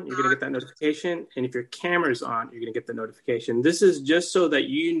is on, you're going to get that notification. And if your camera is on, you're going to get the notification. This is just so that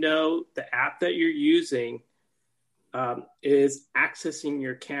you know the app that you're using is accessing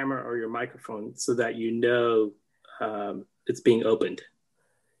your camera or your microphone so that you know it's being opened.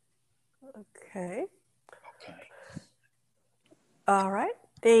 Okay. All right.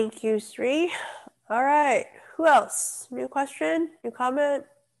 Thank you, Sri. All right. Who else? New question? New comment?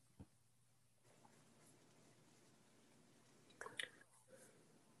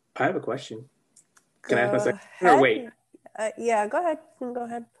 I have a question. Can I ask my second? Or wait? Yeah, go ahead. Go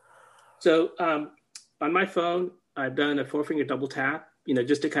ahead. So on my phone, I've done a 4-finger double tap,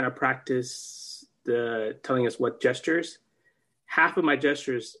 just to kind of practice the telling us what gestures. Half of my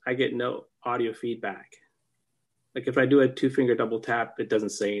gestures, I get no audio feedback. Like if I do a 2-finger double tap, it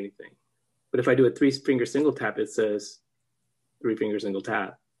doesn't say anything. But if I do a 3-finger single tap, it says 3-finger single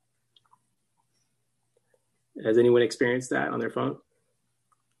tap. Has anyone experienced that on their phone?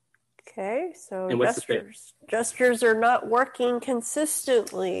 Okay, so gestures are not working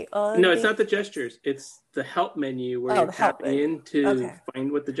consistently. No, it's not the gestures. It's the help menu where you're tapping in to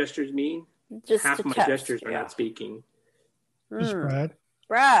find what the gestures mean. Just half of my gestures are not speaking. This is Brad.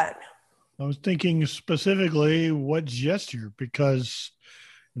 Brad. I was thinking specifically what gesture, because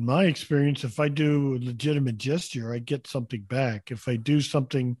in my experience, if I do a legitimate gesture, I get something back. If I do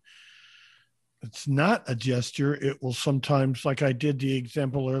something that's not a gesture, it will sometimes, like I did the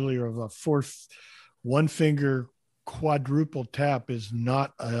example earlier of a 1-finger quadruple tap is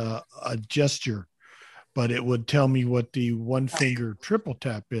not a gesture, but it would tell me what the 1-finger triple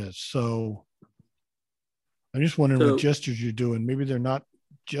tap is. So I'm just wondering what gestures you're doing. Maybe they're not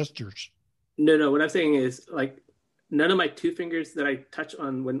gestures. No. What I'm saying is, like, none of my 2 fingers that I touch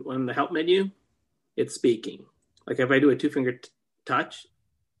on the help menu, it's speaking. Like if I do a 2-finger touch,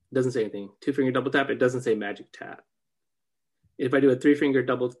 it doesn't say anything. 2-finger double tap, it doesn't say magic tap. If I do a 3-finger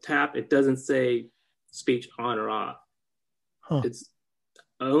double tap, it doesn't say speech on or off. Huh. It's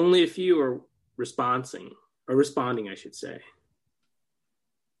only a few are responding, I should say.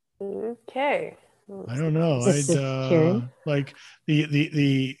 Okay. I don't know. I'd like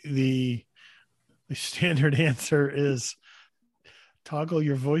the standard answer is toggle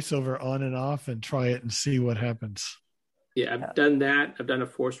your voiceover on and off and try it and see what happens. Yeah, I've done that. I've done a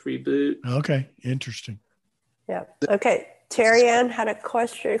forced reboot. Okay, interesting. Yeah. Okay. Terry Ann had a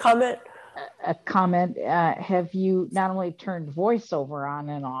question, comment. a comment. Have you not only turned voiceover on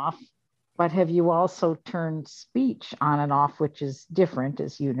and off, but have you also turned speech on and off, which is different,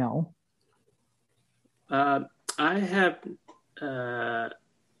 as you know? I have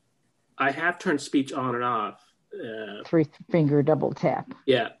turned speech on and off. 3-finger double tap.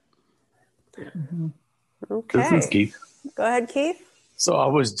 Yeah. Mm-hmm. Okay. This is Keith. Go ahead, Keith. So I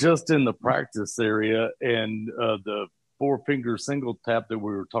was just in the practice area, and the 4-finger single tap that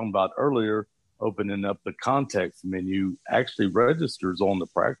we were talking about earlier, opening up the context menu, actually registers on the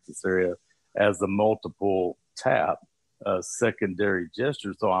practice area as a multiple tap secondary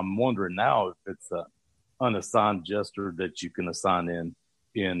gesture. So I'm wondering now if it's an unassigned gesture that you can assign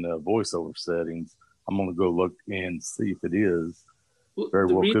in voiceover settings. I'm going to go look and see if it is. Very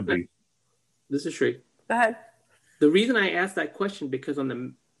well could be. This is Sri. Go ahead. The reason I asked that question, because I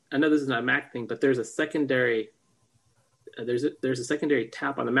know this is not a Mac thing, but there's a secondary there's a secondary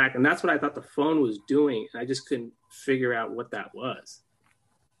tap on the Mac, and that's what I thought the phone was doing, and I just couldn't figure out what that was.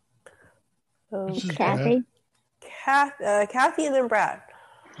 Kathy? Kathy and then Brad.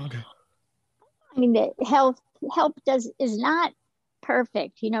 Okay. I mean, the help is not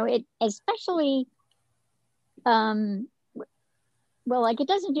perfect. It especially, like it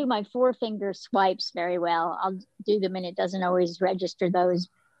doesn't do my 4-finger swipes very well. I'll do them and it doesn't always register those.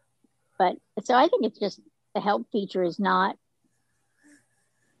 But so I think it's just the help feature is not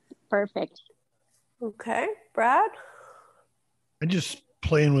perfect. Okay, Brad? I'm just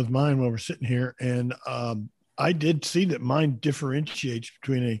playing with mine while we're sitting here, and I did see that mine differentiates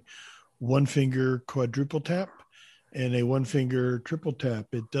between a 1-finger quadruple tap and a 1-finger triple tap.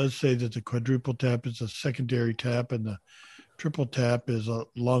 It does say that the quadruple tap is a secondary tap and the triple tap is a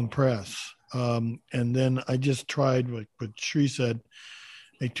long press. And then I just tried what Sri said,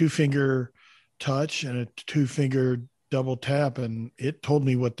 a 2-finger touch and a 2-finger double tap, and it told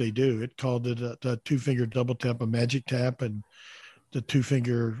me what they do. It called it a 2-finger double tap a magic tap, and the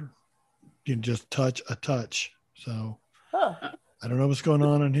 2-finger you can just touch a touch. So I don't know what's going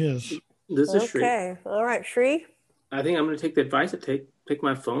on in his. This is Sri. Okay. All right, Sri. I think I'm going to take the advice of take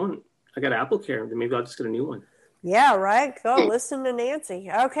my phone. I got Apple Care, then maybe I'll just get a new one. Yeah, right. Go listen to Nancy.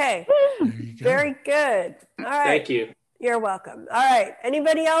 Okay. Very good. All right. Thank you. You're welcome. All right.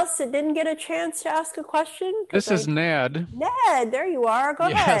 Anybody else that didn't get a chance to ask a question? This is Ned. Ned, there you are. Go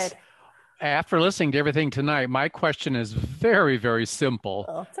ahead. After listening to everything tonight, my question is very, very simple.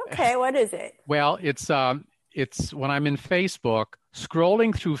 Oh, it's okay. What is it? Well, it's when I'm in Facebook,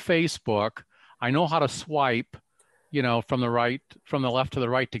 scrolling through Facebook, I know how to swipe, from the left to the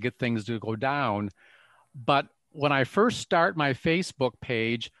right to get things to go down. But when I first start my Facebook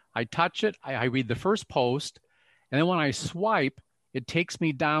page, I touch it, I read the first post, and then when I swipe, it takes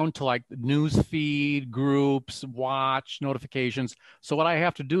me down to like news feed, groups, watch, notifications. So what I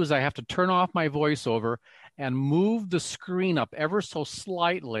have to do is I have to turn off my voiceover and move the screen up ever so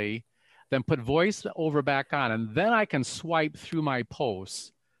slightly, then put voiceover back on, and then I can swipe through my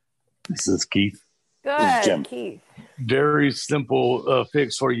posts. This is Keith. Good, Keith. Very simple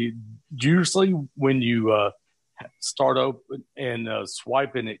fix for you. Usually when you start open and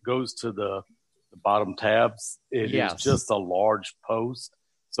swipe and it goes to the bottom tabs, it is just a large post.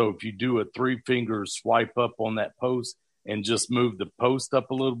 So if you do a 3-finger swipe up on that post and just move the post up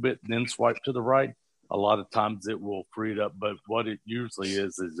a little bit and then swipe to the right, a lot of times it will free it up. But what it usually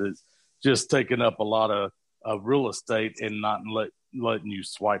is just taking up a lot of real estate and not letting you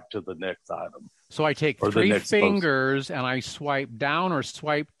swipe to the next item. So I take 3 fingers and I swipe down or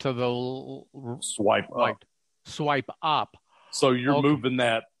swipe to the swipe up. Swipe up. So you're moving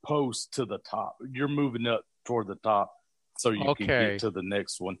that post to the top. You're moving up toward the top so you can get to the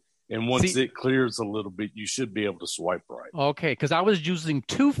next one. And once it clears a little bit, you should be able to swipe right. Okay, because I was using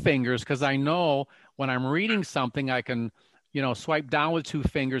 2 fingers because I know when I'm reading something, I can, swipe down with 2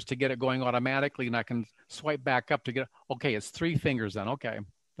 fingers to get it going automatically, and I can swipe back up to get it. Okay, it's 3 fingers then. Okay.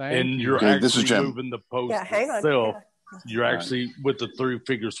 And you're actually moving the post itself. Yeah. You're actually, with the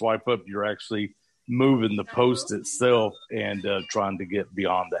 3-finger swipe up, you're actually moving the post itself and trying to get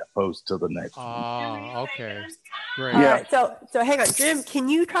beyond that post to the next one. Oh, okay. Great. All right, so hang on. Jim, can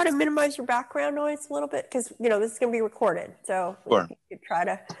you try to minimize your background noise a little bit? Because, this is going to be recorded. So you could try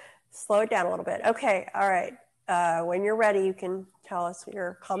to slow it down a little bit. Okay. All right. When you're ready, you can tell us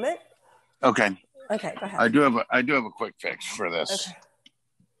your comment. Okay. Okay, go ahead. I do have a quick fix for this. Okay.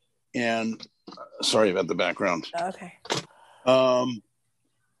 And sorry about the background. Okay.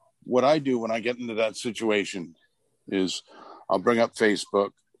 What I do when I get into that situation is I'll bring up Facebook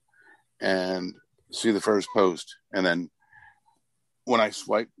and see the first post. And then when I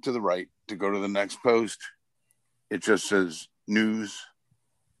swipe to the right to go to the next post, it just says news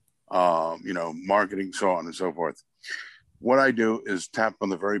marketing, so on and so forth. What I do is tap on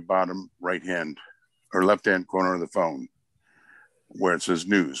the very bottom right hand or left hand corner of the phone where it says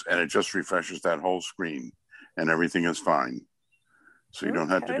news, and it just refreshes that whole screen, and everything is fine. So you don't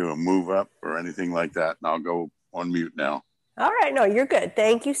have to do a move up or anything like that. And I'll go on mute now. All right. No, you're good.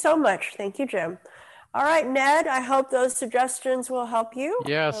 Thank you so much. Thank you, Jim. All right, Ned, I hope those suggestions will help you.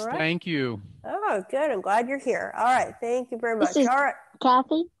 Yes, right. Thank you. Oh, good. I'm glad you're here. All right. Thank you very much. This is All right.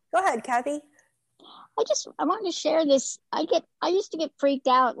 Kathy. Go ahead, Kathy. I wanted to share this. I used to get freaked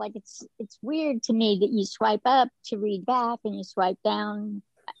out. Like it's weird to me that you swipe up to read back and you swipe down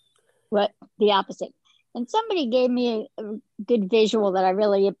the opposite. And somebody gave me a good visual that I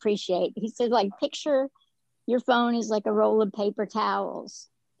really appreciate. He said, like, picture your phone is like a roll of paper towels.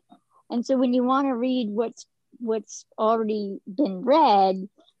 And so when you want to read what's already been read,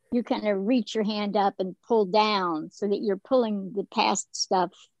 you kind of reach your hand up and pull down so that you're pulling the past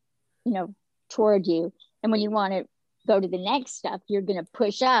stuff, toward you. And when you want to go to the next stuff, you're going to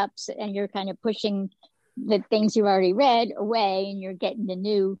push up and you're kind of pushing the things you've already read away and you're getting the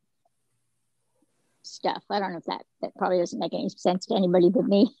new stuff. I don't know if that probably doesn't make any sense to anybody but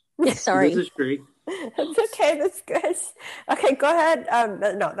me. Sorry. This is Shri. That's okay. That's good. Okay, go ahead.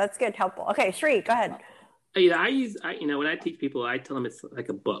 No, that's good. Helpful. Okay, Shri, go ahead. When I teach people, I tell them it's like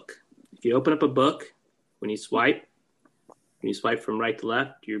a book. If you open up a book, when you swipe from right to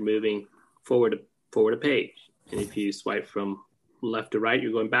left, you're moving forward a page. And if you swipe from left to right,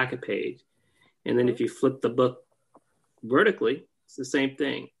 you're going back a page. And then if you flip the book vertically, it's the same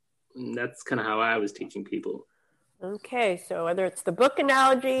thing. And that's kind of how I was teaching people. Okay, so whether it's the book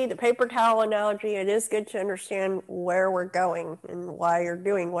analogy, the paper towel analogy, it is good to understand where we're going and why you're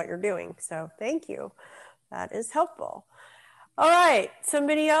doing what you're doing. So thank you. That is helpful. All right,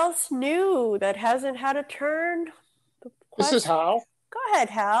 somebody else new that hasn't had a turn? This is Hal. Go ahead,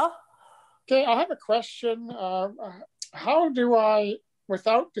 Hal. Okay, I have a question. How do I,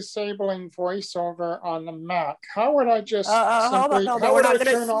 without disabling voiceover on the Mac, how would I just hold on. We're not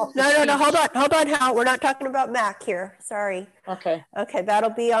gonna, no, hold on, Hal. We're not talking about Mac here. Sorry. Okay,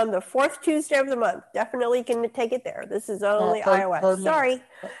 that'll be on the fourth Tuesday of the month. Definitely can take it there. This is only iOS. Sorry.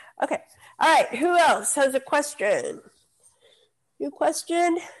 Okay. All right. Who else has a question? New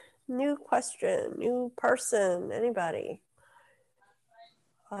question? New person? Anybody?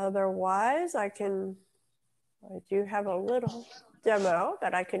 Otherwise, I do have a little demo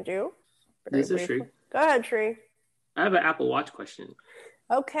that I can do. This is Shri. Go ahead, Shri. I have an Apple Watch question.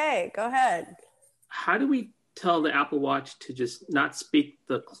 Okay, go ahead. How do we tell the Apple Watch to just not speak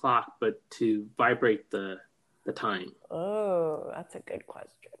the clock, but to vibrate the time? Oh, that's a good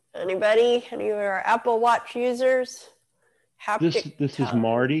question. Anybody? Any of our Apple Watch users? This is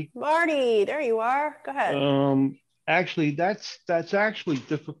Marty. Marty, there you are. Go ahead. Actually, that's actually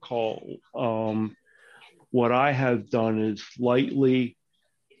difficult. What I have done is lightly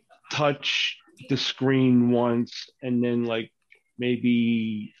touch the screen once, and then like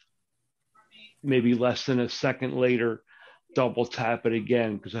maybe less than a second later, double tap it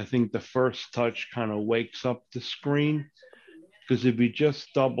again, because I think the first touch kind of wakes up the screen. Because if you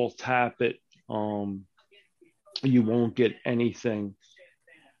just double tap it, you won't get anything.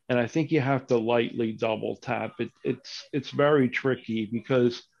 And I think you have to lightly double tap it. It's very tricky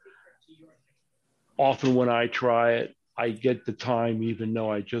because often when I try it, I get the time even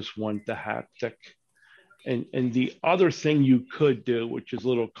though I just want the haptic. And the other thing you could do, which is a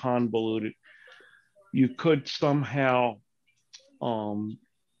little convoluted, you could somehow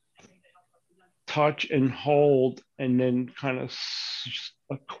touch and hold and then kind of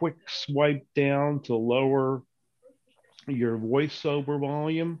a quick swipe down to lower your voiceover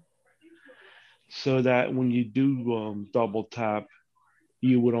volume, so that when you do double tap,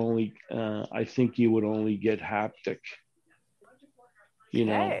 you would only I think you would only get haptic,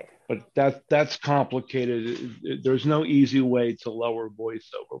 but that's complicated. There's no easy way to lower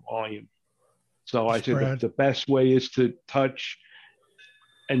voiceover volume, so I think the best way is to touch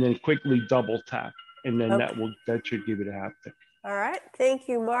and then quickly double tap, and then that should give it a haptic. All right, thank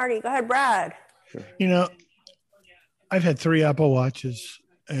you, Marty. Go ahead, Brad. Sure. I've had 3 Apple Watches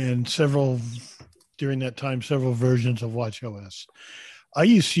and several versions of WatchOS. I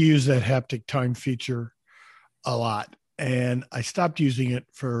used to use that haptic time feature a lot, and I stopped using it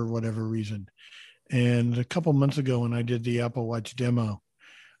for whatever reason. And a couple months ago when I did the Apple Watch demo,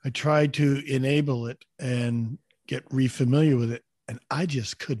 I tried to enable it and get re-familiar with it, and I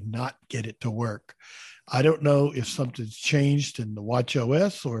just could not get it to work. I don't know if something's changed in the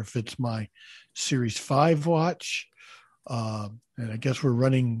WatchOS or if it's my Series 5 watch. And I guess we're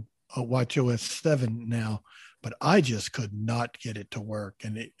running WatchOS 7 now, but I just could not get it to work.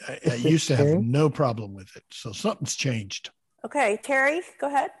 And I used to have no problem with it. So something's changed. Okay, Terry, go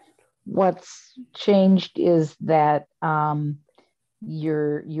ahead. What's changed is that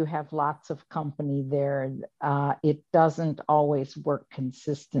you have lots of company there. It doesn't always work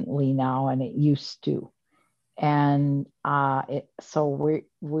consistently now, and it used to. And so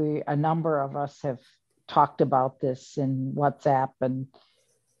we a number of us have talked about this in WhatsApp, and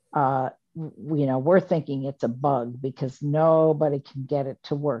we're thinking it's a bug because nobody can get it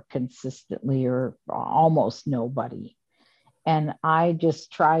to work consistently, or almost nobody. And I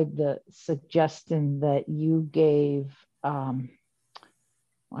just tried the suggestion that you gave.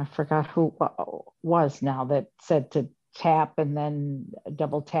 I forgot who was now, that said to tap and then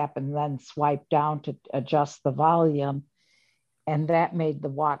double tap and then swipe down to adjust the volume, and that made the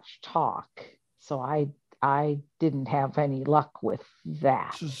watch talk. So I didn't have any luck with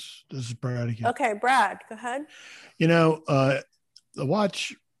that. This is Brad again. Okay, Brad, go ahead. The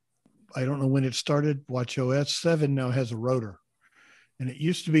watch, I don't know when it started. WatchOS 7 now has a rotor. And it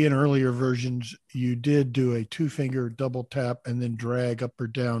used to be in earlier versions, you did do a 2-finger double tap and then drag up or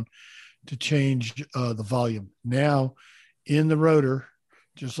down to change the volume. Now, in the rotor,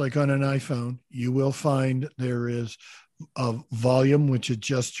 just like on an iPhone, you will find there is a volume, which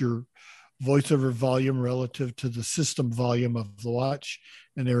adjusts your voiceover volume relative to the system volume of the watch.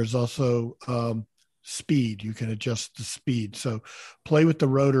 And there is also speed. You can adjust the speed. So play with the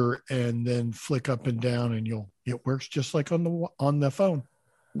rotor and then flick up and down, and it works just like on the phone.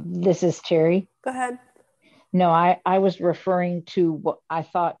 This is Terry. Go ahead. No, I was referring to what I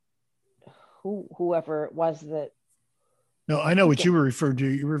thought whoever it was that. No, I know what you were referring to.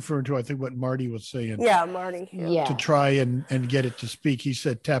 You were referring to, I think, what Marty was saying. Yeah, Marty. Yeah. To try and get it to speak. He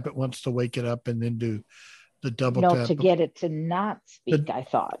said tap it once to wake it up and then do the double tap. No, to get it to not speak, I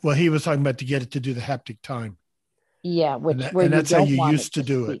thought. Well, he was talking about to get it to do the haptic time. Yeah, and that's how you used to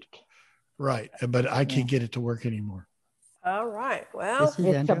do it. Right. But I can't get it to work anymore. All right. Well,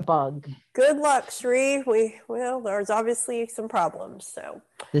 it's a bug. Good luck, Sri. There's obviously some problems. So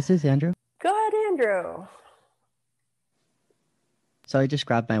this is Andrew. Go ahead, Andrew. So I just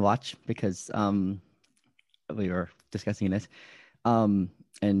grabbed my watch because we were discussing this.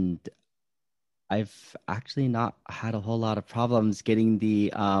 And I've actually not had a whole lot of problems getting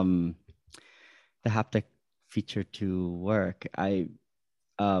the haptic feature to work. I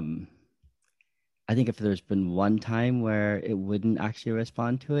think if there's been one time where it wouldn't actually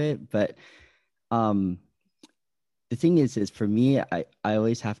respond to it, but the thing is for me, I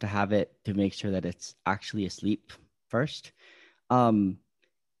always have to have it to make sure that it's actually asleep first.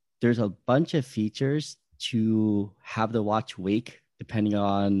 There's a bunch of features to have the watch wake depending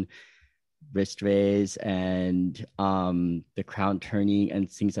on wrist raise and the crown turning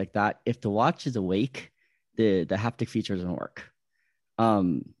and things like that. If the watch is awake, the haptic feature doesn't work.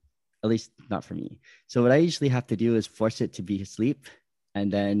 At least not for me. So what I usually have to do is force it to be asleep,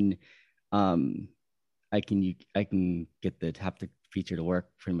 and then I can get the haptic feature to work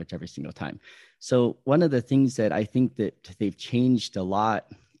pretty much every single time. So one of the things that I think that they've changed a lot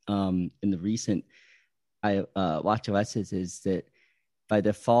in the recent WatchOSs is that by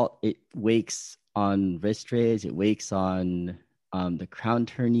default it wakes on wrist raise, it wakes on the crown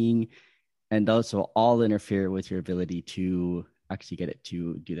turning, and those will all interfere with your ability to actually get it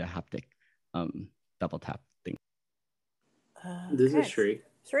to do the haptic double tap thing. This is Sri.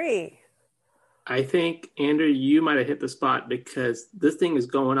 Sri. I think, Andrew, you might have hit the spot because this thing is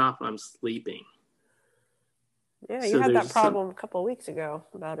going off when I'm sleeping. Yeah, you had that problem a couple of weeks ago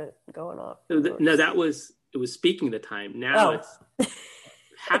about it going off. No, it was speaking the time. Now it's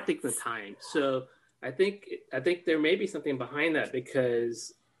haptic the time. So I think there may be something behind that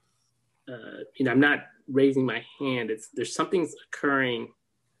because I'm not raising my hand. There's something's occurring.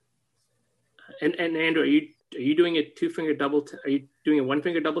 And Andrew, are you doing a 2-finger double? Are you doing a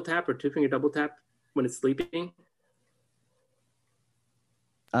 1-finger double tap or 2-finger double tap when it's sleeping?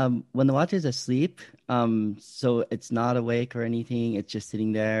 When the watch is asleep, so it's not awake or anything. It's just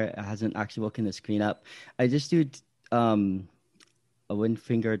sitting there. It hasn't actually woken the screen up. I just do a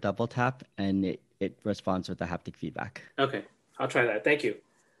 1-finger double tap, and it responds with the haptic feedback. Okay, I'll try that. Thank you.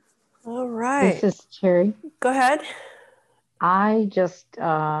 All right. This is Terry. Go ahead. I just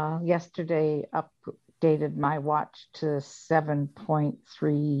yesterday updated my watch to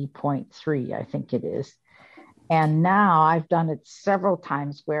 7.3.3, I think it is. And now I've done it several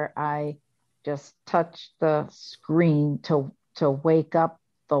times where I just touch the screen to wake up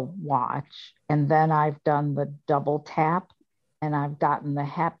the watch. And then I've done the double tap and I've gotten the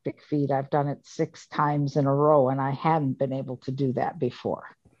haptic feed. I've done it 6 times in a row and I hadn't been able to do that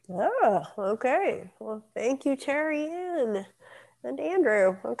before. Oh, okay. Well, thank you, Terry Ann and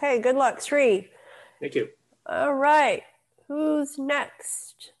Andrew. Okay, good luck, Sri. Thank you. All right. Who's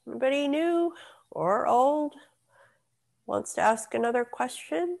next? Anybody new or old wants to ask another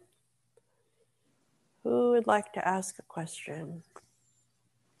question? Who would like to ask a question?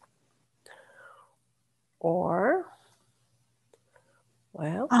 Or,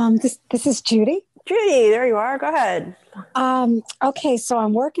 well, this is Judy. Judy, there you are. Go ahead. Okay, so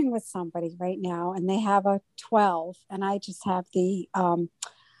I'm working with somebody right now, and they have a 12, and I just have the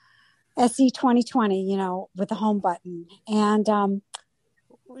SE 2020, with the home button. And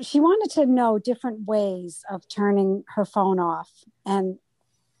she wanted to know different ways of turning her phone off. And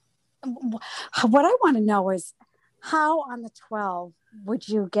what I want to know is how on the 12 would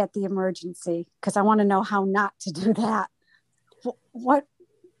you get the emergency? Because I want to know how not to do that.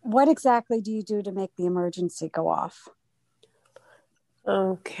 What exactly do you do to make the emergency go off?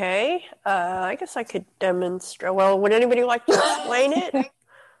 Okay, I guess I could demonstrate. Well, would anybody like to explain it?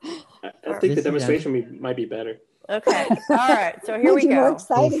 I think the demonstration might be better. Okay, all right, so here we go.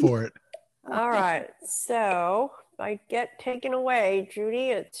 Go for it. All right, so if I get taken away, Judy,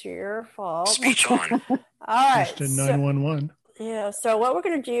 it's your fault. Speech on. All right. Houston 911. So what we're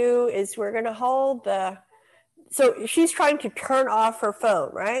going to do is we're going to hold the... So she's trying to turn off her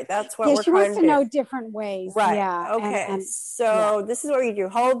phone, right? That's what we're she trying wants to to do. know different ways. Right. Yeah. Okay. So this is what you do.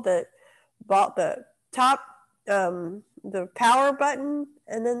 Hold the top, the power button,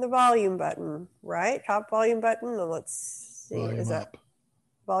 and then the volume button, right? Top volume button. And let's see. Volume Is that up.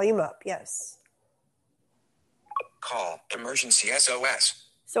 volume up? Yes. Call emergency SOS.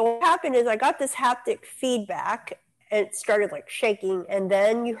 So what happened is I got this haptic feedback. It started like shaking, and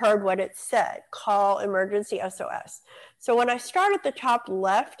then you heard what it said, call emergency SOS. So when I start at the top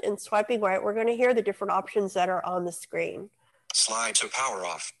left and swiping right, we're going to hear the different options that are on the screen. Slide to power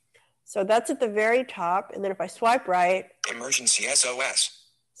off. So that's at the very top, and then if I swipe right, emergency SOS.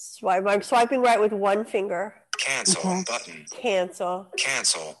 I'm swiping right with one finger. Cancel button. Cancel.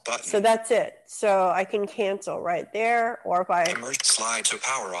 Cancel button. So that's it. So I can cancel right there, or if I slide to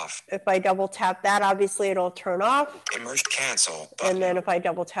power off. If I double tap that, obviously it'll turn off. Cancel button. And then if I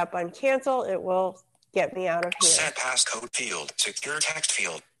double tap on cancel, it will get me out of here. Set passcode field. Secure text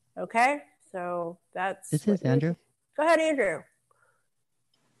field. Okay, so that's. This is Andrew. Go ahead, Andrew.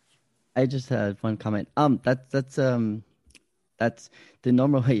 I just had one comment. That's the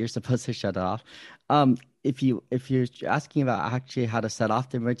normal way you're supposed to shut it off. If you're asking about actually how to set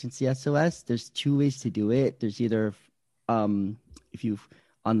off the emergency SOS, there's two ways to do it. There's either if you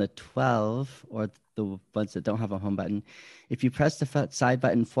on the 12 or the ones that don't have a home button, if you press the side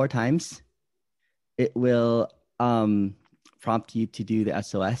button 4 times, it will prompt you to do the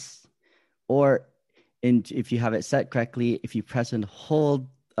SOS. Or if you have it set correctly, if you press and hold.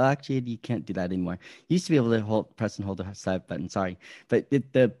 Actually, you can't do that anymore. You used to be able to press and hold the side button. Sorry, but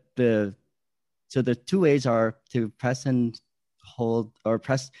so the two ways are to press and hold, or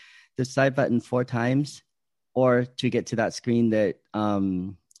press the side button 4 times, or to get to that screen that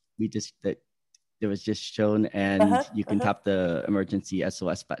that was just shown, and you can tap the emergency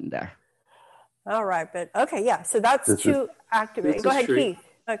SOS button there. All right, but okay, yeah. So that's to activate. Go ahead, Keith.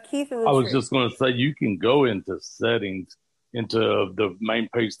 Keith. I was just going to say, you can go into settings. Into the main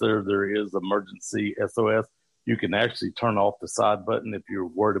page there is emergency SOS. You can actually turn off the side button if you're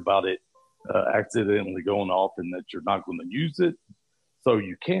worried about it accidentally going off and that you're not going to use it. So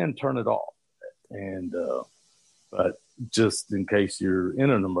you can turn it off. And but just in case you're in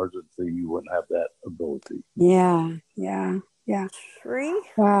an emergency, you wouldn't have that ability. Yeah. Three?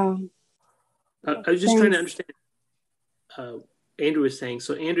 Wow. I was just trying to understand. Andrew was saying.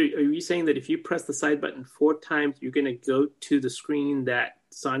 So, Andrew, are you saying that if you press the side button 4 times, you're going to go to the screen that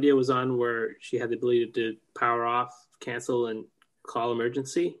Sandhya was on, where she had the ability to power off, cancel, and call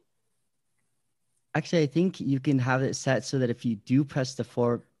emergency? Actually, I think you can have it set so that if you do press the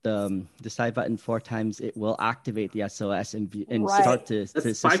side button 4 times, it will activate the SOS and right. start the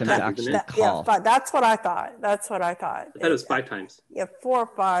system to actually call. Yeah, that's what I thought. I thought it was 5 times. Yeah, 4 or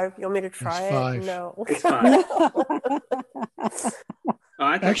 5. You want me to try it's 5. it? No. It's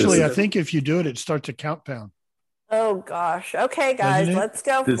 5. Actually, I think if you do it, it starts a countdown. Oh, gosh. Okay, guys, let's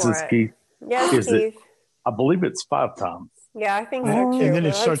go for it. This is Keith. Yes, Keith. I believe it's 5 times. Yeah, I think so too. And then it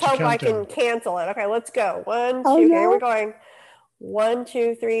let's starts hope to I count can cancel it. Okay, let's go. 1, 2. Oh, Okay, yeah. we're going. 1,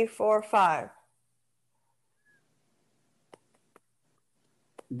 2, 3, 4, 5.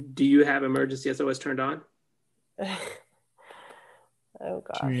 Do you have emergency SOS turned on? Oh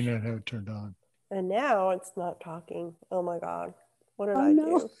gosh. Do you not have it turned on? And now it's not talking. Oh my God. What did I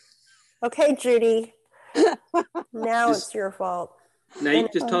do? Okay, Judy. Now it's your fault. Now you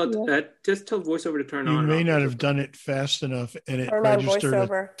just tell VoiceOver to turn on. You may not have done it fast enough, and it Turn on registered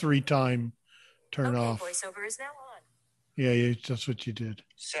VoiceOver. a 3-time turn off. VoiceOver is now on. Yeah, that's what you did.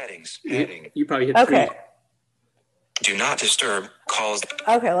 Settings. Heading. You probably hit Okay. 3. Do not disturb. Calls.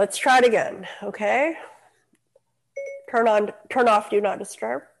 Okay, let's try it again. Okay. Turn off Do Not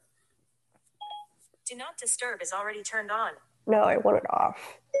Disturb. Do not disturb is already turned on. No, I want it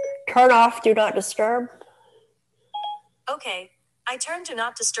off. Turn off Do Not Disturb. Okay. I turned Do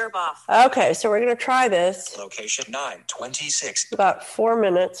Not Disturb off. Okay, so we're going to try this. Location 926. About 4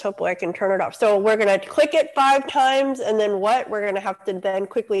 minutes. Hopefully I can turn it off. So we're going to click it 5 times, and then what? We're going to have to then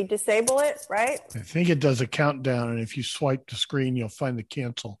quickly disable it, right? I think it does a countdown, and if you swipe the screen, you'll find the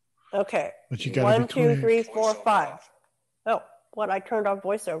cancel. Okay. But you got 1, 2, 3, 4, 5. Oh, what? I turned off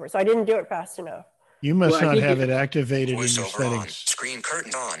VoiceOver, so I didn't do it fast enough. You must not have it activated in your settings. On. Screen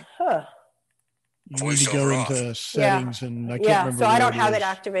curtains on. Huh. You need to go into settings, and I can't remember. So I don't have it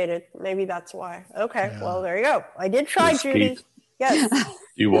activated. Maybe that's why. Okay, well, there you go. I did try, Judy. Yes. Do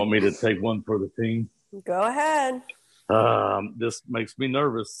you want me to take one for the team? Go ahead. This makes me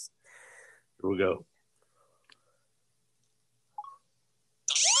nervous. Here we go.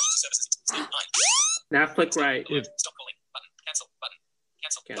 Now click right. Stop calling. Button. Cancel. Button.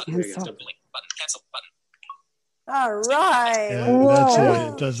 Cancel. Cancel. Button. Stop calling. Button. Cancel. Button. All right. Yeah, that's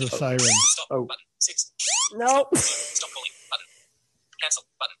it. It does the siren. Stop. Button. 6. Nope. Stop calling. Button. Cancel.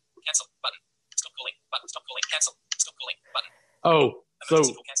 Button. Cancel. Button. Stop calling. Button. Stop calling. Cancel. Stop calling. Button. Oh, so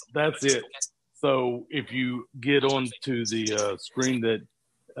that's it. So if you get onto the screen that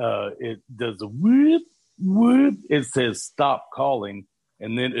it does a whoop, whoop, it says stop calling.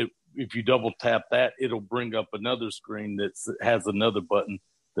 And then if you double tap that, it'll bring up another screen that has another button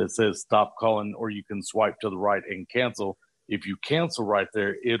that says stop calling, or you can swipe to the right and cancel. If you cancel right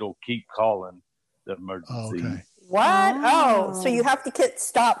there, it'll keep calling the emergency. Oh, okay. What? Oh, so you have to hit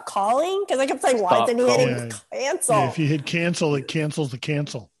stop calling? Because I kept saying, why isn't he hitting cancel? Yeah, if you hit cancel, it cancels the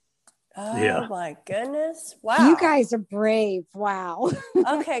cancel. Oh my goodness. Wow. You guys are brave. Wow.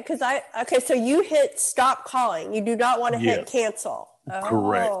 Okay, so you hit stop calling. You do not want to hit cancel.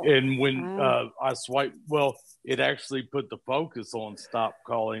 Correct. Oh. And when I swipe, it actually put the focus on stop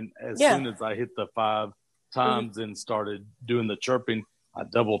calling as soon as I hit the 5 times and started doing the chirping. I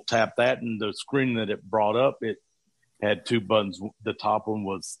double tapped that, and the screen that it brought up, it had 2 buttons. The top one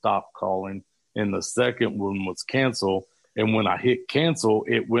was stop calling, and the second one was cancel. And when I hit cancel,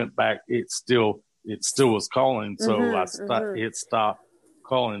 it went back. It still was calling. So I hit stop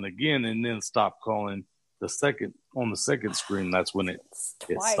calling again, and then stop calling on the second screen. That's when it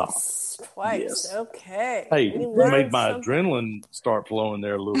stopped. Twice. Yes. Okay. Hey, you made my adrenaline start flowing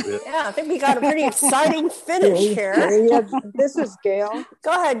there a little bit. Yeah, I think we got a pretty exciting finish here. Yeah, this is Gail.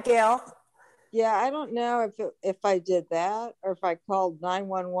 Go ahead, Gail. Yeah, I don't know if I did that or if I called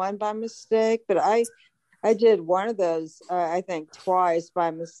 911 by mistake, but I did one of those, I think twice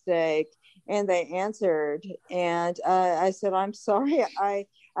by mistake, and they answered. And I said, I'm sorry.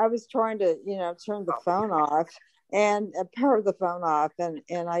 I was trying to, turn the phone off and power the phone off, and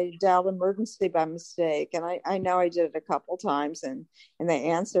I dialed emergency by mistake. And I know I did it a couple times, and they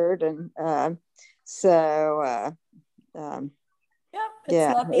answered. And it's not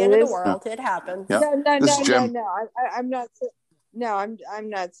the end of the world. It happens. No. I'm not. No, I'm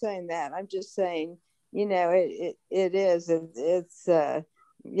not saying that. I'm just saying, it is. It's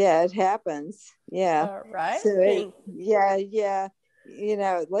it happens. Yeah. All right. So yeah.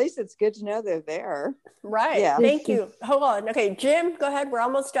 At least it's good to know they're there. Right. Yeah. Thank you. Hold on. Okay, Jim, go ahead. We're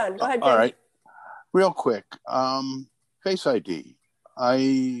almost done. Go ahead, Jim. All right. Real quick. Face ID.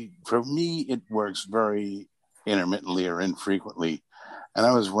 For me, it works very intermittently or infrequently. And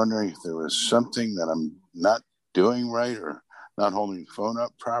I was wondering if there was something that I'm not doing right or not holding the phone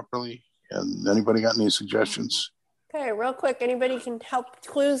up properly. And anybody got any suggestions? Okay, real quick. Anybody can help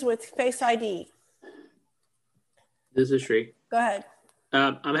clues with Face ID? This is Sri. Go ahead.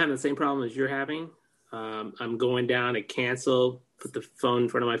 I'm having the same problem as you're having. I'm going down to cancel, put the phone in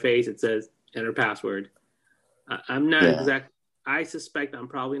front of my face. It says enter password. I'm not I suspect I'm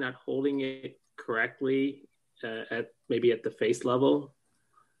probably not holding it correctly at the face level.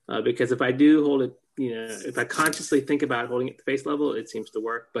 Because if I do hold it, if I consciously think about holding it at the face level, it seems to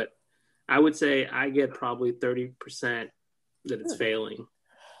work. But I would say I get probably 30% that it's failing.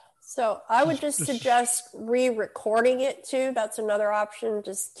 So I would just suggest re-recording it too. That's another option.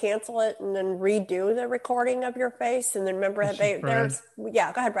 Just cancel it and then redo the recording of your face. And then remember, go ahead,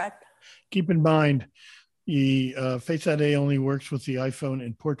 Brad. Keep in mind, the Face ID only works with the iPhone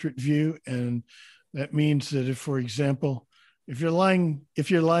in portrait view, and that means that if, for example, if you're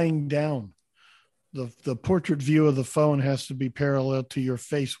lying down, the portrait view of the phone has to be parallel to your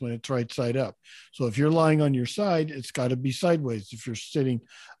face when it's right side up. So if you're lying on your side, it's got to be sideways. If you're sitting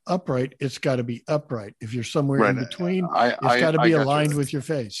upright, it's got to be upright. If you're somewhere in between, it's got to be aligned with your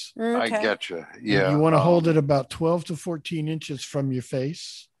face. I get you. Yeah. You want to hold it about 12 to 14 inches from your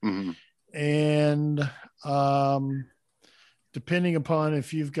face. Mm-hmm. And depending upon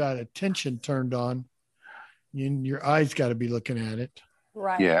if you've got attention turned on, your eyes got to be looking at it.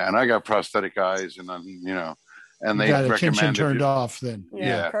 Right. Yeah, and I got prosthetic eyes, and and they got recommend attention turned off. Then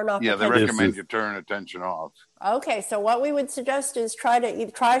turn off they attention. recommend you turn attention off. Okay, so what we would suggest is try to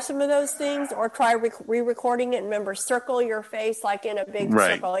either try some of those things or try re-recording it. And remember, circle your face like in a big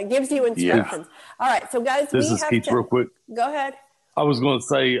circle. It gives you instructions. All right, so guys, this is Keith. Real quick, go ahead. I was going to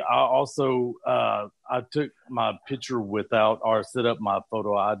say, I also I took my picture without, or set up my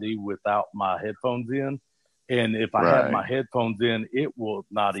photo ID without my headphones in. And if I have my headphones in, it will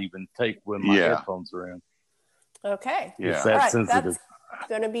not even take when my headphones are in. Okay. Yeah. It's that sensitive. That's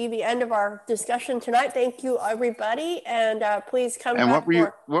going to be the end of our discussion tonight. Thank you, everybody. And please come back.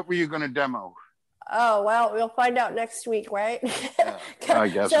 And what were you going to demo? Oh, well, we'll find out next week, right? I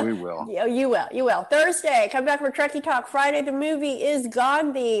guess we will. You will. Thursday, come back for Trekkie Talk. Friday, the movie is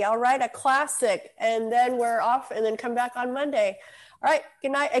Gandhi. All right, a classic. And then we're off and then come back on Monday. All right,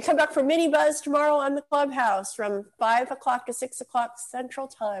 good night. And come back for Mini Buzz tomorrow on the Clubhouse from 5 o'clock to 6 o'clock Central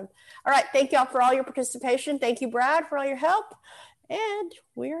Time. All right, thank y'all for all your participation. Thank you, Brad, for all your help. And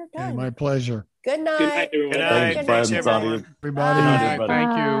we're done. Hey, my pleasure. Good night. Good night, everyone. Good night. Thanks, everyone. Everybody.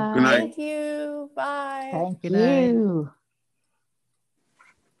 Thank you. Good night. Thank you. Bye. Thank you.